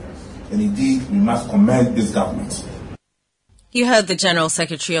us. And indeed, we must commend this government. You heard the General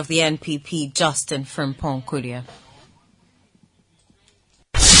Secretary of the NPP, Justin Frimpong Kodia.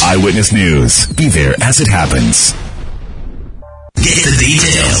 Eyewitness News. Be there as it happens. Get the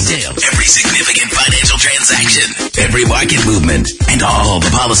details. Every significant financial transaction, every market movement, and all the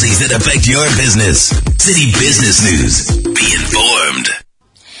policies that affect your business. City Business News. Be informed.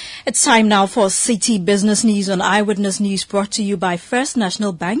 It's time now for City Business News on Eyewitness News, brought to you by First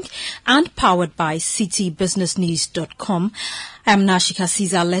National Bank and powered by citybusinessnews.com. I'm Nashika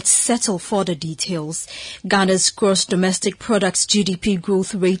Caesar. Let's settle for the details. Ghana's gross domestic products GDP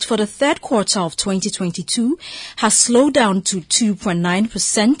growth rate for the third quarter of 2022 has slowed down to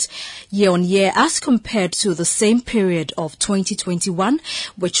 2.9% year-on-year as compared to the same period of 2021,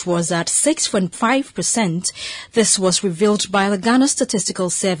 which was at 6.5%. This was revealed by the Ghana Statistical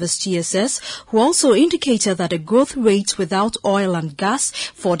Service GSS, who also indicated that the growth rate without oil and gas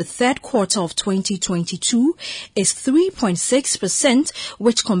for the third quarter of 2022 is 3.6%,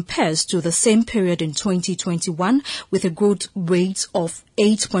 which compares to the same period in 2021 with a growth rate of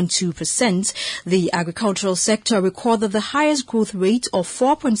 8.2%. The agricultural sector recorded the highest growth rate of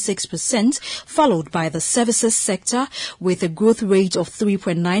 4.6%, followed by the services sector with a growth rate of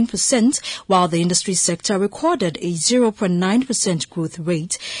 3.9%, while the industry sector recorded a 0.9% growth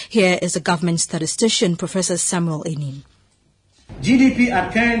rate. Here is the government statistician, Professor Samuel Enim. GDP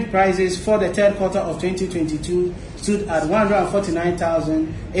at current prices for the third quarter of 2022 stood at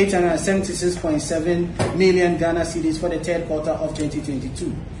 149,876.7 million Ghana cedis for the third quarter of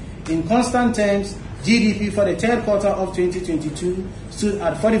 2022. In constant terms, GDP for the third quarter of 2022 stood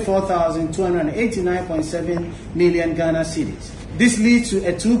at 44,289.7 million Ghana cedis. This leads to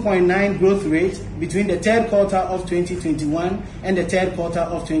a 2.9 growth rate between the third quarter of 2021 and the third quarter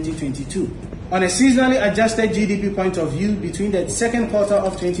of 2022. On a seasonally adjusted GDP point of view, between the second quarter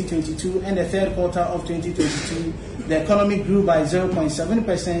of 2022 and the third quarter of 2022, the economy grew by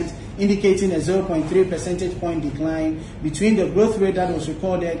 0.7%, indicating a 0.3 percentage point decline between the growth rate that was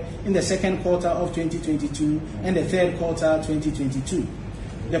recorded in the second quarter of 2022 and the third quarter 2022.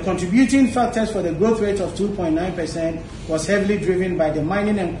 The contributing factors for the growth rate of 2.9% was heavily driven by the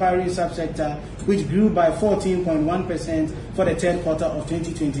mining and quarry subsector, which grew by 14.1% for the third quarter of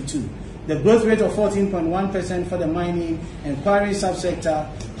 2022. The growth rate of 14.1% for the mining and quarry subsector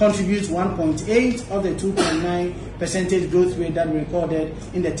contributes 1.8 of the 2.9 percentage growth rate that we recorded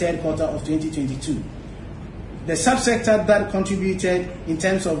in the third quarter of 2022. The subsector that contributed in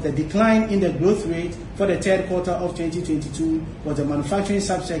terms of the decline in the growth rate for the third quarter of 2022 was the manufacturing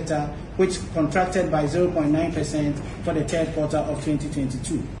subsector, which contracted by 0.9% for the third quarter of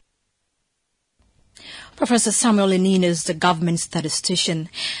 2022. Professor Samuel Enim is the government statistician.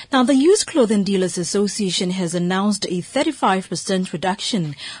 Now, the Used Clothing Dealers Association has announced a 35%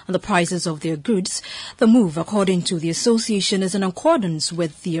 reduction on the prices of their goods. The move, according to the association, is in accordance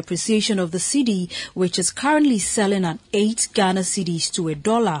with the appreciation of the cedi, which is currently selling at 8 Ghana cedis to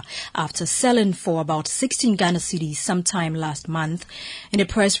 $1 after selling for about 16 Ghana cedis sometime last month. In a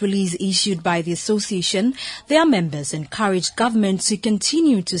press release issued by the association, their members encouraged government to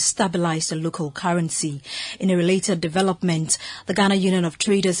continue to stabilize the local currency. In a related development, the Ghana Union of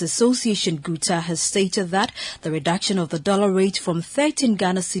Traders Association GUTA has stated that the reduction of the dollar rate from 13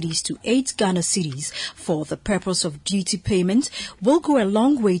 Ghana cedis to 8 Ghana cedis for the purpose of duty payment will go a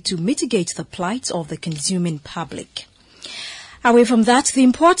long way to mitigate the plight of the consuming public. Away from that, the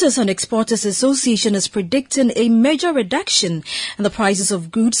Importers and Exporters Association is predicting a major reduction in the prices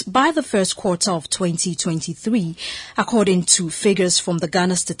of goods by the first quarter of 2023. According to figures from the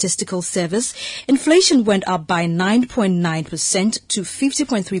Ghana Statistical Service, inflation went up by 9.9% to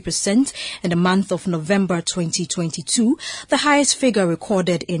 50.3% in the month of November 2022, the highest figure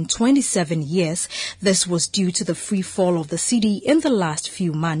recorded in 27 years. This was due to the free fall of the cedi in the last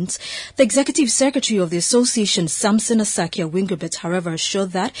few months. The Executive Secretary of the Association, Samson Asakia Wingobet, however,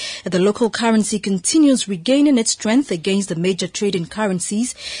 assured that if the local currency continues regaining its strength against the major trading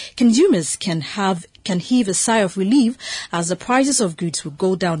currencies, consumers can heave a sigh of relief as the prices of goods will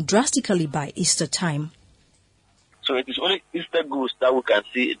go down drastically by Easter time. So it is only Easter goods that we can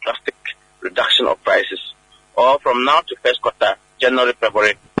see a drastic reduction of prices. Or from now to first quarter, January,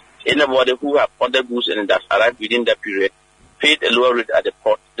 February, anybody who have ordered goods and that arrived within that period paid a lower rate at the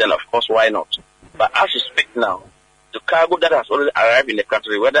port, then of course why not? But as we speak now, the cargo that has already arrived in the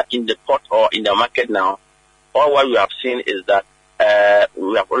country, whether in the port or in the market now, all what we have seen is that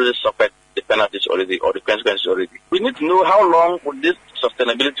we have already suffered the penalties already or the consequences already. We need to know how long would this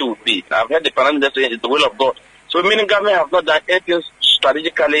sustainability would be. I've heard the panel saying it's the will of God. So meaning government have not done anything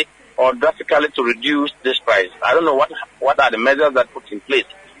strategically or drastically to reduce this price. I don't know what are the measures that put in place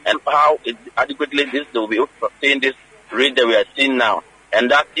and how adequately they will be able to sustain this rate that we are seeing now.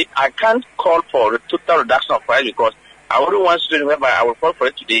 And that if I can't call for a total reduction of price because I wouldn't want to remember I will call for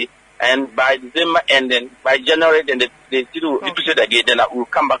it today, and by December and then by January then they still will depreciate again, then I will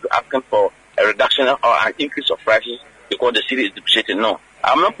come back to asking for a reduction or an increase of prices because the cedi is depreciating. No.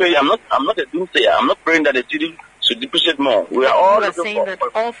 I'm not a doomsayer. I'm not praying that the cedi should depreciate more. We are all saying that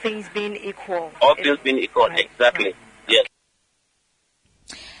all things being equal. All things being equal, exactly. Yes.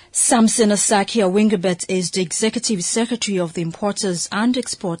 Samson Asaki Awingabet is the Executive Secretary of the Importers and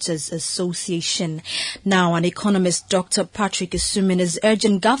Exporters Association. Now, an economist, Dr. Patrick Isumin, is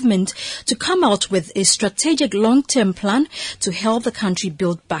urging government to come out with a strategic long-term plan to help the country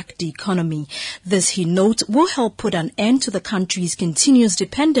build back the economy. This, he notes, will help put an end to the country's continuous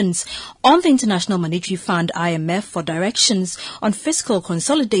dependence on the International Monetary Fund, IMF, for directions on fiscal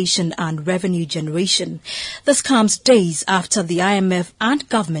consolidation and revenue generation. This comes days after the IMF and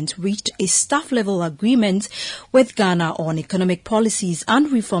government reached a staff-level agreement with Ghana on economic policies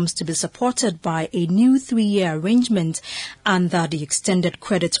and reforms to be supported by a new 3-year arrangement under the extended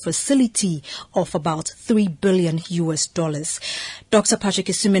credit facility of about $3 billion. Dr. Patrick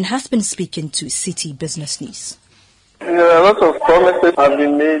Isumin has been speaking to City Business News. A lot of promises have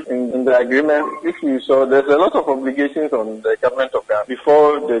been made in the agreement. If you saw, there's a lot of obligations on the government of Ghana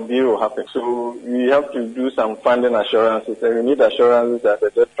before the deal will happen. So we have to do some funding assurances, and we need assurances that the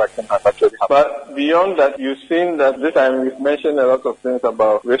debt tracking has actually happened. But beyond that, you've seen that this time we've mentioned a lot of things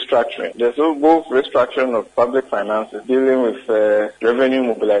about restructuring. There's both restructuring of public finances, dealing with revenue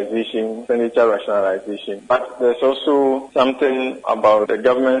mobilization, expenditure rationalization. But there's also something about the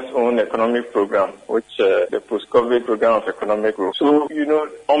government's own economic program, which the post-COVID program of economic growth. So,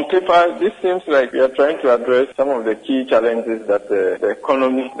 on paper, this seems like we are trying to address some of the key challenges that the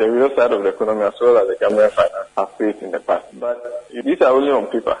economy, the real side of the economy, as well as the government finance, have faced in the past. But these are only on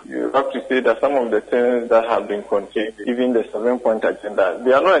paper. You have to say that some of the things that have been contained, even the 7-point agenda,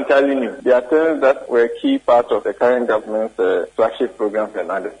 they are not entirely new. They are things that were key part of the current government's flagship programs and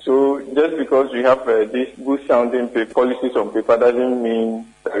others. So, just because we have these good-sounding policies on paper doesn't mean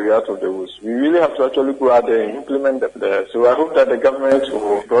we're out of the woods. We really have to actually go out there and implement them. So I hope that the government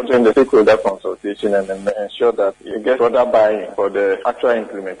will brought in the stakeholder consultation and ensure that you get further buy-in for the actual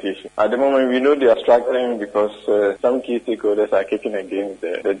implementation. At the moment, we know they are struggling because some key stakeholders are kicking against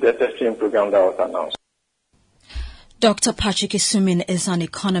the debt exchange program that was announced. Dr. Patrick Isumin is an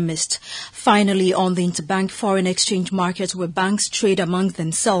economist. Finally, on the interbank foreign exchange market where banks trade among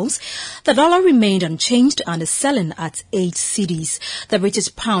themselves, the dollar remained unchanged and is selling at 8 cedis. The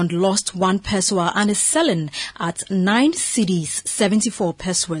British pound lost 1 pesewa and is selling at 9 cedis, 74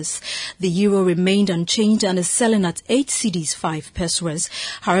 pesewas. The euro remained unchanged and is selling at 8 cedis, 5 pesewas.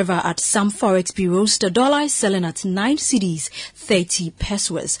 However, at some forex bureaus, the dollar is selling at 9 cedis, 30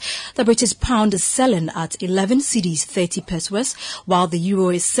 pesewas. The British pound is selling at 11 cedis, 30 pesewas, while the euro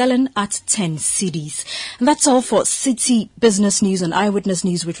is selling at 10 cedis. And that's all for City Business News and Eyewitness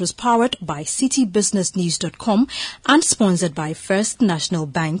News, which was powered by citybusinessnews.com and sponsored by First National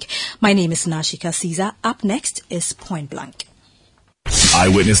Bank. My name is Nashika Caesar. Up next is Point Blank.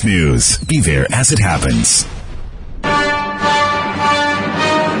 Eyewitness News. Be there as it happens.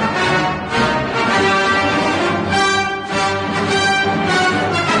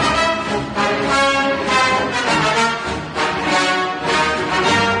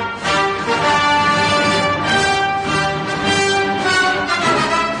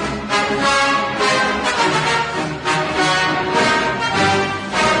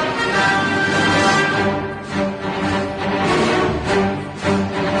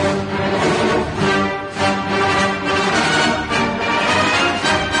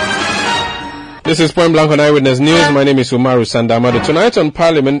 This is Point Blank on Eyewitness News. My name is Umaru Sandamado. Tonight on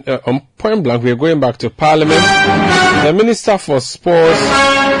Parliament, on Point Blank, we are going back to Parliament. The Minister for Sports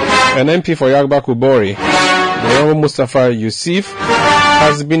and MP for Yagba Kubori, Mustafa Yusuf,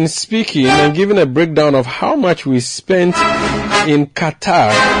 has been speaking and giving a breakdown of how much we spent in Qatar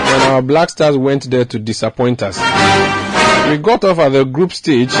when our Black Stars went there to disappoint us. We got off at the group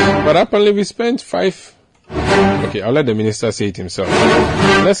stage, but apparently we spent 5. Okay, I'll let the minister say it himself.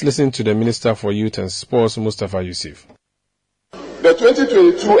 Let's listen to the Minister for Youth and Sports, Mustafa Yusuf. The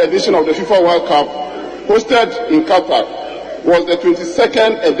 2022 edition of the FIFA World Cup, hosted in Qatar, was the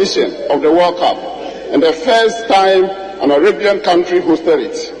 22nd edition of the World Cup and the first time an Arabian country hosted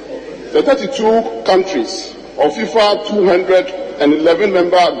it. The 32 countries of FIFA 211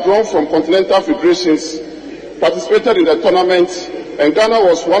 members drawn from continental federations participated in the tournament, and Ghana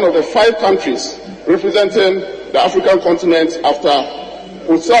was one of the 5 countries representing the African continent after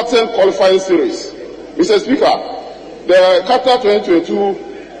a certain qualifying series. Mr. Speaker, the Qatar 2022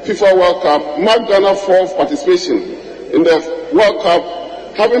 FIFA World Cup marked Ghana's 4th participation in the World Cup,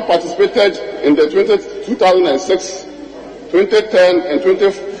 having participated in the 2006, 2010 and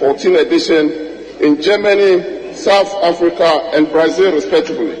 2014 edition in Germany, South Africa and Brazil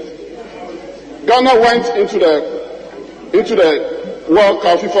respectively. Ghana went into the World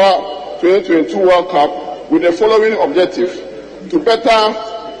Cup, FIFA 2022 World Cup, with the following objective: to better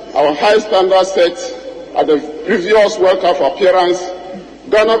our high standards set at the previous World Cup appearance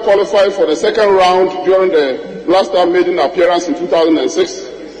Ghana qualified for the second round during the Blaster maiden appearance in 2006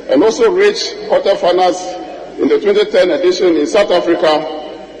 and also reached quarterfinals in the 2010 edition in South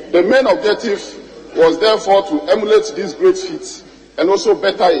Africa. The main objective was therefore to emulate these great feats and also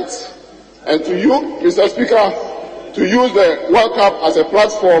better it. And to you, Mr. Speaker, to use the World Cup as a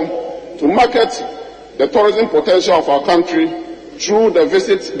platform to market the tourism potential of our country through the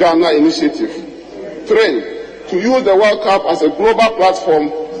Visit Ghana initiative. 3, to use the World Cup as a global platform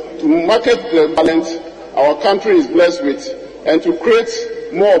to market the talent our country is blessed with and to create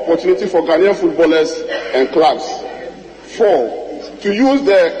more opportunity for Ghanaian footballers and clubs. 4, to use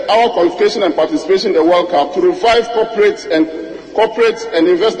our qualification and participation in the World Cup to revive corporate and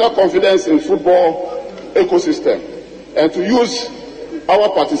investor confidence in football ecosystem and to use our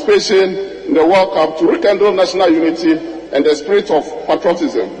participation in the World Cup to rekindle national unity and the spirit of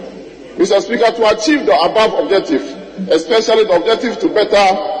patriotism. Mr. Speaker, to achieve the above objective, especially the objective to better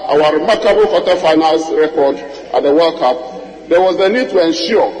our remarkable quarterfinals record at the World Cup, there was the need to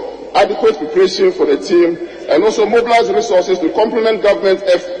ensure adequate preparation for the team and also mobilize resources to complement government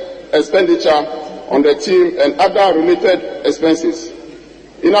expenditure on the team and other related expenses.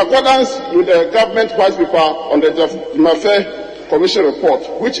 In accordance with the government white paper on the Mafe Commission report,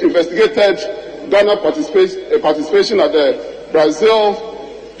 which investigated Ghana's participation at the Brazil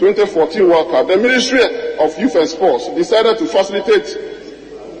 2014 World Cup, the Ministry of Youth and Sports decided to facilitate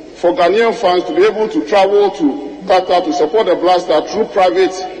for Ghanaian fans to be able to travel to Qatar to support the Blaster through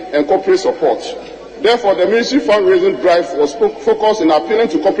private and corporate support. Therefore, the Ministry fundraising drive was focused in appealing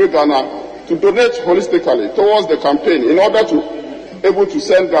to corporate Ghana to donate holistically towards the campaign in order to be able to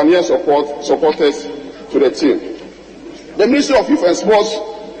send Ghanaian supporters to the team. The Ministry of Youth and Sports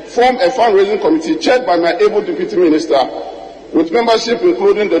formed a fundraising committee chaired by my able Deputy Minister, with membership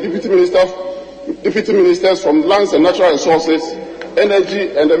including the Deputy Ministers from Lands and Natural Resources,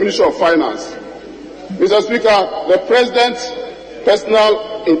 Energy and the Ministry of Finance. Mr. Speaker, the President's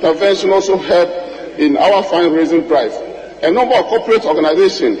personal intervention also helped in our fundraising drive. A number of corporate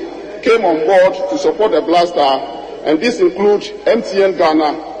organizations came on board to support the Blaster, and this includes MTN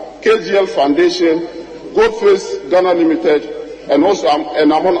Ghana, KGL Foundation, Goldface Ghana Limited, and also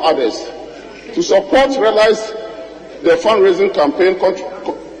among others. To support realize the fundraising campaign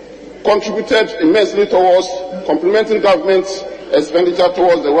contributed immensely towards complementing government's expenditure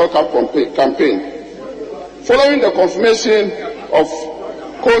towards the World Cup campaign. Following the confirmation of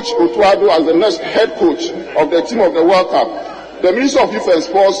Coach Otuado as the next head coach of the team of the World Cup, the Ministry of Youth and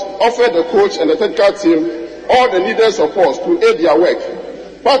Sports offered the coach and the technical team all the needed support to aid their work.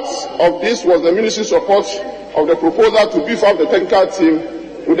 Part of this was the Ministry's support of the proposal to beef up the technical team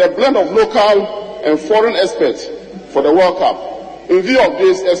with a blend of local and foreign experts for the World Cup. In view of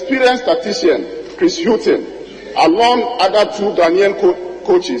this, experienced tactician Chris Hutton, along other 2 Ghanaian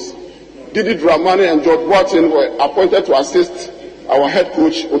coaches, Didi Dramani and George Boateng, were appointed to assist our head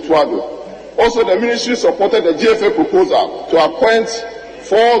coach Otuado. Also, the ministry supported the GFA proposal to appoint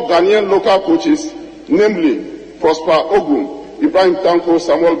 4 Ghanaian local coaches, namely Prosper Ogun, Ibrahim Tanko,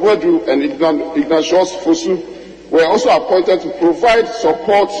 Samuel Boadu, and Ignatius Fosu, were also appointed to provide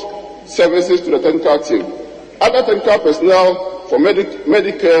support services to the technical team. Other technical personnel for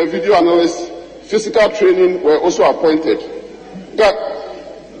medical, video analysts, physical training were also appointed.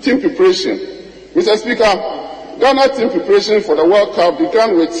 Team preparation. Mr. Speaker, Ghana team preparation for the World Cup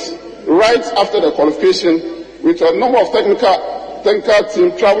began with right after the qualification, with a number of technical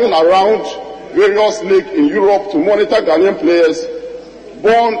teams traveling around various leagues in Europe to monitor Ghanaian players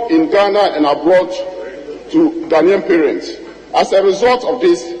born in Ghana and abroad to Ghanaian parents. As a result of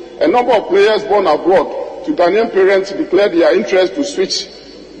this, a number of players born abroad to Ghanaian parents declared their interest to switch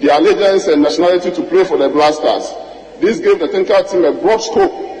their allegiance and nationality to play for the Blasters. This gave the technical team a broad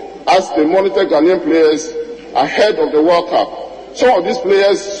scope as they monitored Ghanaian players ahead of the World Cup. Some of these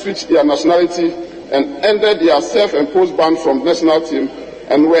players switched their nationality and ended their self-imposed ban from the national team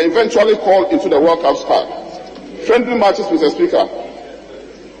and were eventually called into the World Cup squad. Friendly matches, Mr. Speaker.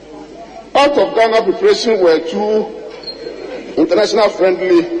 Part of Ghana preparation were 2 international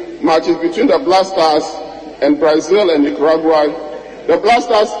friendly matches between the Blasters and Brazil and Nicaragua. The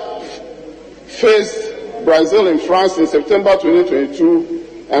Blasters faced Brazil in France in September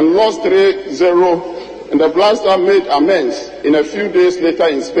 2022 and lost 3-0, and the Blaster made amends in a few days later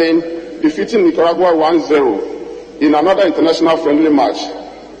in Spain, defeating Nicaragua 1-0 in another international friendly match.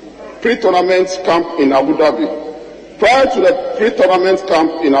 Pre-tournament camp in Abu Dhabi. Prior to the pre-tournament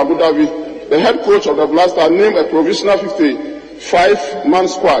camp in Abu Dhabi, the head coach of the Blaster named a provisional 55-man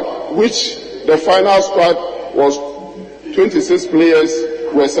squad, which the final squad was 26 players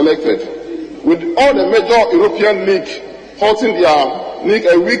were selected. With all the major European leagues halting their league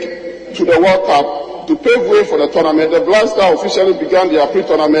a week to the World Cup to pave way for the tournament, the Black Stars officially began their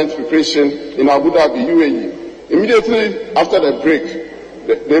pre-tournament preparation in Abu Dhabi, UAE. Immediately after the break,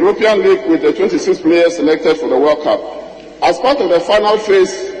 the European League with the 26 players selected for the World Cup. As part of the final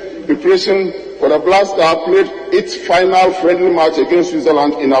phase preparation for the Black Stars played its final friendly match against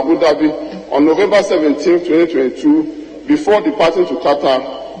Switzerland in Abu Dhabi on November 17, 2022. Before departing to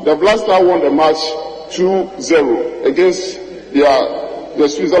Qatar, the Black Stars won the match 2-0 against their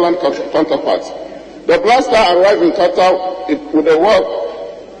Switzerland counterparts. The Black Stars arrived in Qatar for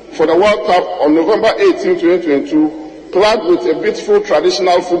the World Cup on November 18, 2022, clad with a beautiful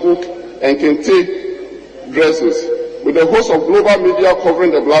traditional fubuk and kente dresses. With the host of global media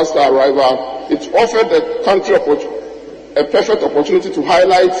covering the Black Stars arrival, it offered the country a perfect opportunity to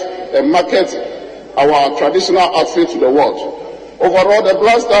highlight and market our traditional outfit to the world. Overall, the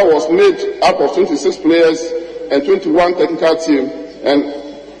Black Stars was made up of 26 players and 21 technical team and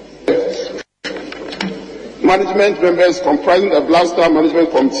management members comprising the Black Stars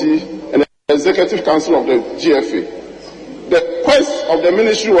Management Committee and the Executive Council of the GFA. The quest of the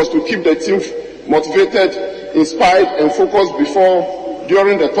ministry was to keep the team motivated, inspired and focused before,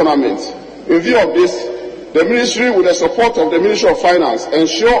 during the tournament. In view of this, the ministry, with the support of the Ministry of Finance,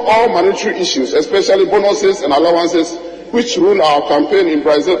 ensure all monetary issues, especially bonuses and allowances, which ruined our campaign in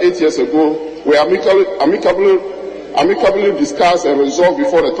Brazil 8 years ago, were amicably discussed and resolved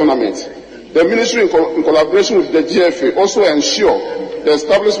before the tournament. The ministry, in collaboration with the GFA, also ensured the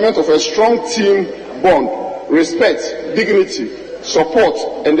establishment of a strong team bond, respect, dignity, support,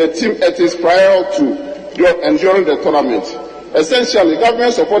 and the team ethics prior to and during the tournament. Essentially,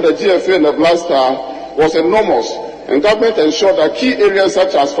 government support the GFA and the Black Stars was enormous, and government ensured that key areas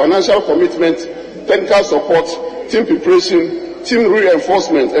such as financial commitment, technical support, team preparation, team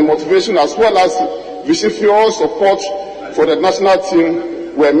reinforcement and motivation, as well as vociferous support for the national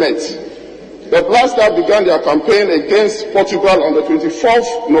team were met. The Black Stars began their campaign against Portugal on the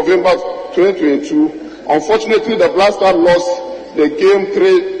 24th November 2022. Unfortunately, the Black Stars lost the game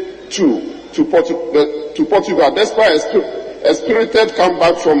 3-2 to Portugal, despite a spirited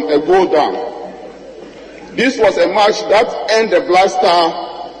comeback from a goal down. This was a match that earned the Black Stars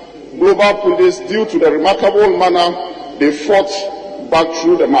global pundits due to the remarkable manner they fought back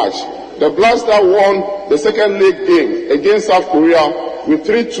through the match. The Black Stars won the second leg game against South Korea with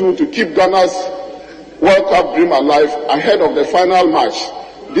 3-2 to keep Ghana's World Cup dream alive ahead of the final match.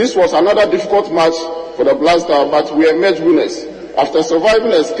 This was another difficult match for the Black Stars, but we emerged winners after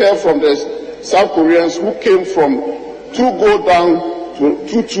surviving a scare from the South Koreans, who came from 2-goal down to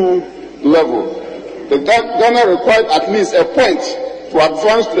 2-2 level. The Ghana required at least a point to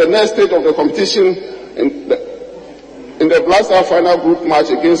advance to the next stage of the competition in the Black Stars final group match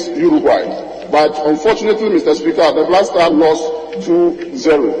against Uruguay. But unfortunately, Mr. Speaker, the Black Stars lost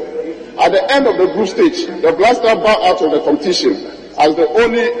 2-0. At the end of the group stage, the Black Stars bowed out of the competition as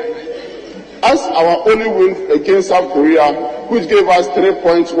our only win against South Korea, which gave us 3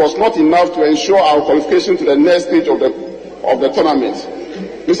 points, was not enough to ensure our qualification to the next stage of the tournament.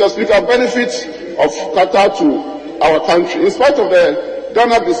 Mr. Speaker, benefits of Qatar to our country. In spite of the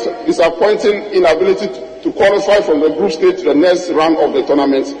Ghana's disappointing inability to qualify from the group stage to the next round of the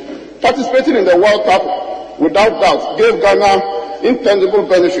tournament, participating in the World Cup without doubt gave Ghana intangible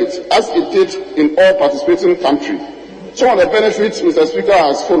benefits, as it did in all participating countries. Some of the benefits, Mr. Speaker,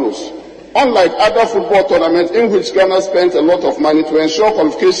 are as follows. Unlike other football tournaments in which Ghana spent a lot of money to ensure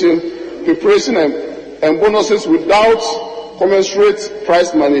qualification, preparation and bonuses without commensurate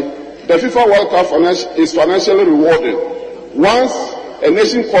prize money, the FIFA World Cup is financially rewarded. Once a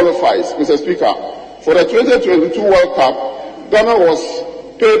nation qualifies, Mr. Speaker, for the 2022 World Cup, Ghana was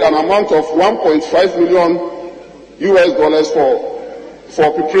paid an amount of $1.5 million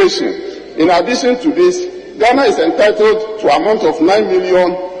for preparation. In addition to this, Ghana is entitled to an amount of $9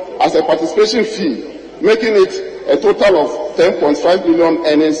 million as a participation fee, making it a total of 10.5 million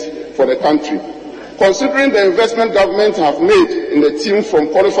earnings for the country. Considering the investment government have made in the team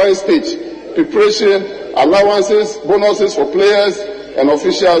from qualifying stage, preparation, allowances, bonuses for players and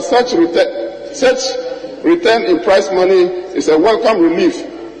officials, such return in prize money is a welcome relief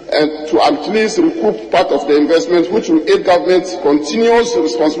and to at least recoup part of the investment, which will aid government's continuous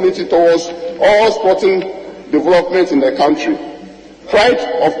responsibility towards all sporting development in the country. Pride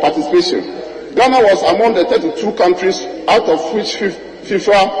of participation. Ghana was among the 32 countries out of which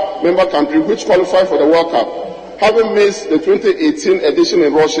FIFA member country which qualified for the World Cup. Having missed the 2018 edition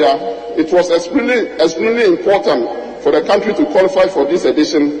in Russia, it was extremely important for the country to qualify for this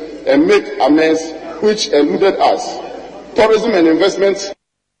edition and make amends which eluded us. Tourism and investment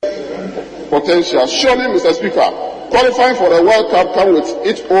potential. Surely, Mr. Speaker, Qualifying for the World Cup comes with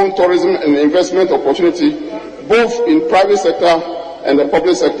its own tourism and investment opportunity, both in private sector and the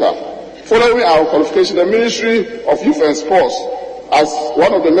public sector. Following our qualification, the Ministry of Youth and Sports, as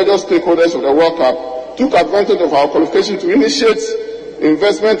one of the major stakeholders of the World Cup, took advantage of our qualification to initiate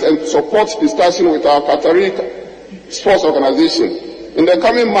investment and support discussion with our Qatari sports organization. In the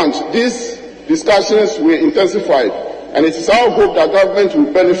coming months, these discussions will intensify, and it is our hope that government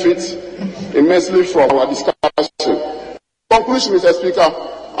will benefit immensely from our discussion. In conclusion, Mr. Speaker,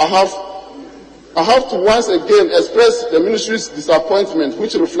 I have to once again express the Ministry's disappointment,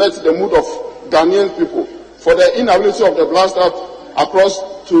 which reflects the mood of Ghanaian people, for the inability of the Black Stars across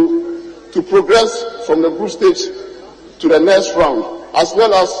to progress from the group stage to the next round, as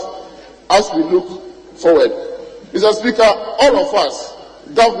well as we look forward. Mr. Speaker, all of us,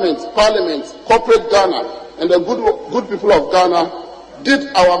 government, parliament, corporate Ghana, and the good people of Ghana did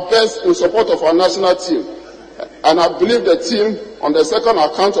our best in support of our national team. And I believe the team, on the second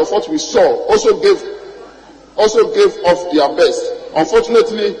account of what we saw, also gave off their best.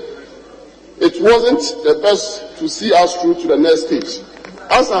 Unfortunately, it wasn't the best to see us through to the next stage.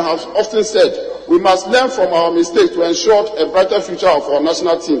 As I have often said, we must learn from our mistakes to ensure a brighter future of our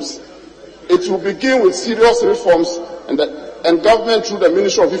national teams. It will begin with serious reforms, and government through the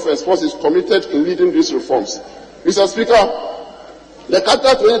Ministry of Youth and Sports is committed in leading these reforms. Mr. Speaker, the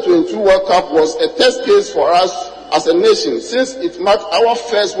Qatar 2022 World Cup was a test case for us as a nation, since it marked our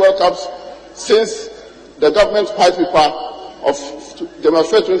first World Cup since the government white paper of January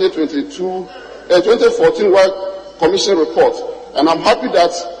 2014 World Commission report. And I'm happy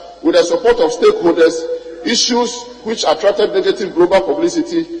that with the support of stakeholders, issues which attracted negative global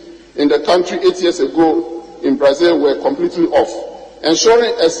publicity in the country 8 years ago in Brazil were completely off,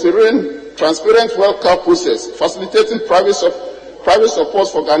 ensuring a serene, transparent World Cup process, facilitating private support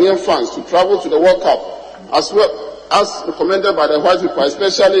for Ghanaian fans to travel to the World Cup, as well as recommended by the white people,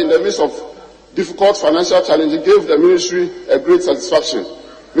 especially in the midst of difficult financial challenges, gave the ministry a great satisfaction.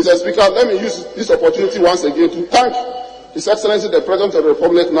 Mr. Speaker, let me use this opportunity once again to thank His Excellency the President of the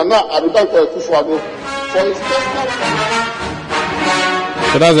Republic, Nana Addo Dankwa Akufo-Addo, for his personal.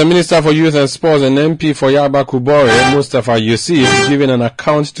 So that's the Minister for Youth and Sports and MP for Yaba Kubore, Mustafa Yusuf, giving an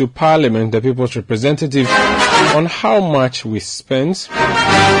account to Parliament, the People's Representative, on how much we spent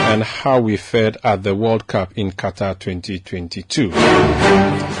and how we fared at the World Cup in Qatar 2022.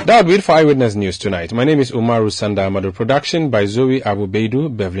 That will be it for Eyewitness News tonight. My name is Umaru Sanda Amadu. Production by Zoe Abubeidu,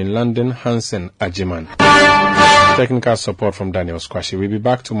 Beverly London, Hansen Ajiman. Technical support from Daniel Squashi. We'll be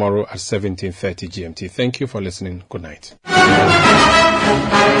back tomorrow at 17:30 GMT. Thank you for listening. Good night.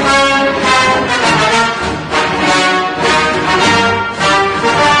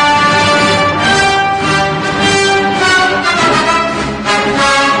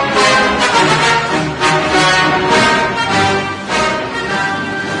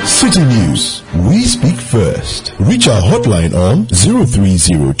 City News. We speak first. Reach our hotline on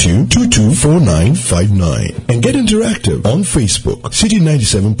 0302-224959 and get interactive on Facebook, City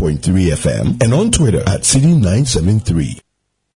 97.3 FM, and on Twitter at City 973.